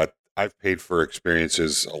about that. I've paid for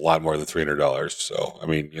experiences a lot more than $300. So I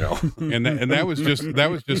mean, and that was just in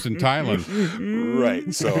Thailand,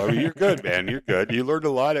 right? So I mean, you're good, man. You're good. You learned a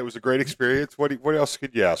lot. It was a great experience. What else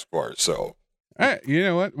could you ask for? So, you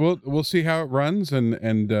know what? We'll see how it runs, and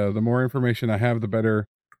the more information I have, the better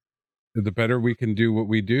we can do what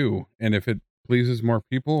we do. And if it pleases more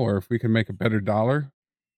people, or if we can make a better dollar,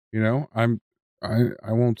 I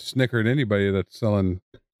won't snicker at anybody that's selling,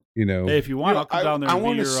 Hey, if you want, I'll come down there. I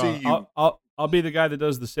want to see you. I'll be the guy that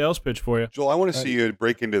does the sales pitch for you. Joel, I want to see you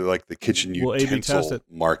break into like the kitchen utensil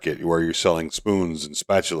market where you're selling spoons and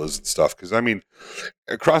spatulas and stuff. Because I mean,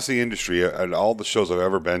 across the industry and all the shows I've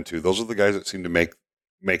ever been to, those are the guys that seem to make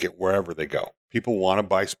it wherever they go. People want to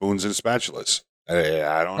buy spoons and spatulas.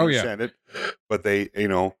 I don't understand it, but they,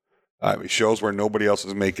 shows where nobody else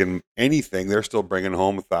is making anything, they're still bringing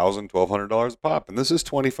home $1,000, $1,200 a pop, and this is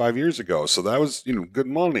 25 years ago, so that was good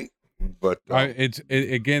money. But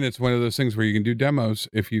it's one of those things where you can do demos.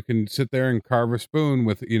 If you can sit there and carve a spoon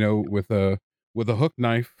with a hook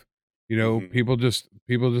knife, people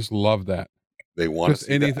just love that. They want to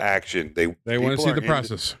see the action. They want to see the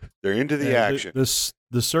process. They're into the action.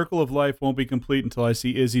 The circle of life won't be complete until I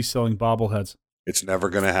see Izzy selling bobbleheads. It's never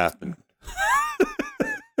going to happen.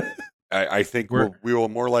 I think we will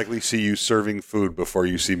more likely see you serving food before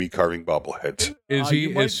you see me carving bobbleheads.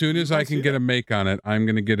 As soon as I can get a make on it, I'm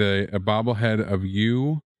going to get a bobblehead of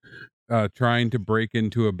you trying to break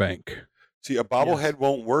into a bank. See, a bobblehead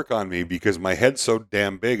won't work on me because my head's so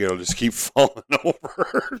damn big, it'll just keep falling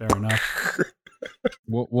over. Fair enough.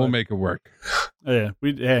 We'll make it work. Yeah,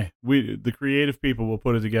 we the creative people will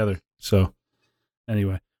put it together. So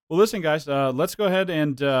anyway. Well, listen, guys, let's go ahead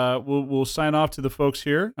and we'll sign off to the folks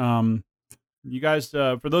here. You guys,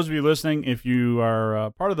 for those of you listening, if you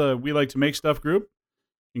are part of the We Like to Make Stuff group,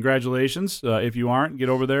 congratulations. If you aren't, get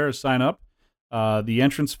over there and sign up. The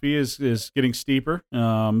entrance fee is getting steeper,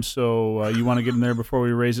 so you want to get in there before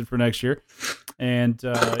we raise it for next year. And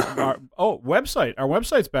our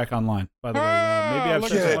website's back online, by the way. Maybe I've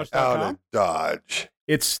said so much. Out of Dodge.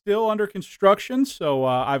 It's still under construction, so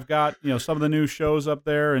I've got some of the new shows up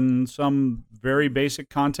there and some very basic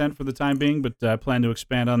content for the time being, but I plan to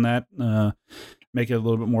expand on that, make it a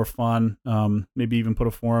little bit more fun, maybe even put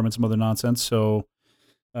a forum and some other nonsense. So,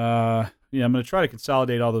 I'm going to try to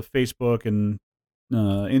consolidate all the Facebook and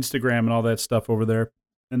Instagram and all that stuff over there,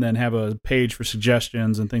 and then have a page for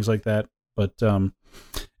suggestions and things like that. But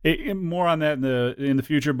more on that in the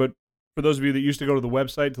future. But for those of you that used to go to the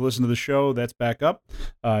website to listen to the show, that's back up.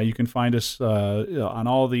 You can find us on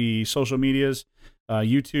all the social medias,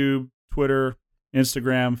 YouTube, Twitter,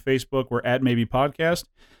 Instagram, Facebook. We're at Maybe Podcast.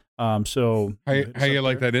 So how you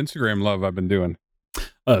like that Instagram love I've been doing?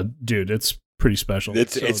 Dude, it's pretty special.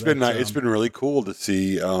 It's been really cool to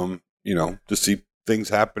see to see things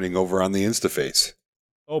happening over on the Instaface.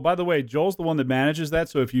 Oh, by the way, Joel's the one that manages that.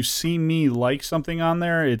 So if you see me like something on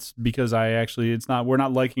there, it's because we're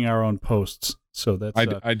not liking our own posts. So that's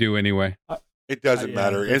I do anyway. It doesn't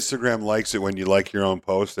matter. Instagram likes it when you like your own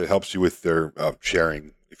post. It helps you with their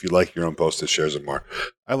sharing. If you like your own post, it shares it more.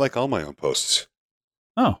 I like all my own posts.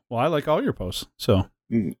 Oh, well, I like all your posts. So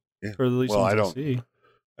for the least I see.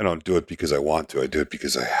 I don't do it because I want to. I do it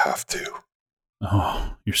because I have to.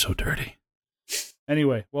 Oh, you're so dirty.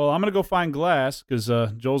 Anyway, well, I'm going to go find Glass because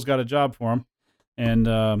Joel's got a job for him. And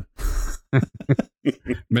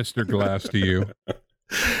Mr. Glass to you.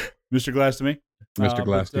 Mr. Glass to me. Mr.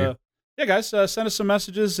 Glass to you. Yeah, guys, send us some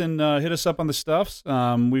messages and hit us up on the stuffs.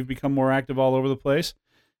 We've become more active all over the place.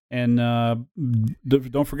 And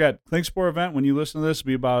don't forget, Klingspor event, when you listen to this, will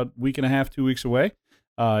be about a week and a half, 2 weeks away.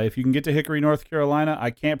 If you can get to Hickory, North Carolina,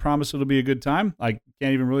 I can't promise it'll be a good time. I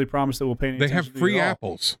can't even really promise that we'll pay any attention to it. They have free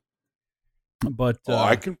apples. But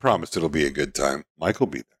I can promise it'll be a good time. Mike will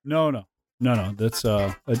be there. No. That's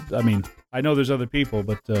I mean, I know there's other people,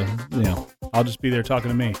 but I'll just be there talking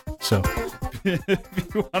to me. So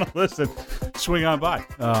if you want to listen, swing on by.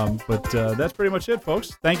 But that's pretty much it,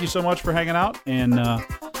 folks. Thank you so much for hanging out, and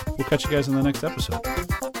we'll catch you guys in the next episode.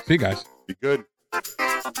 See you guys. Be good.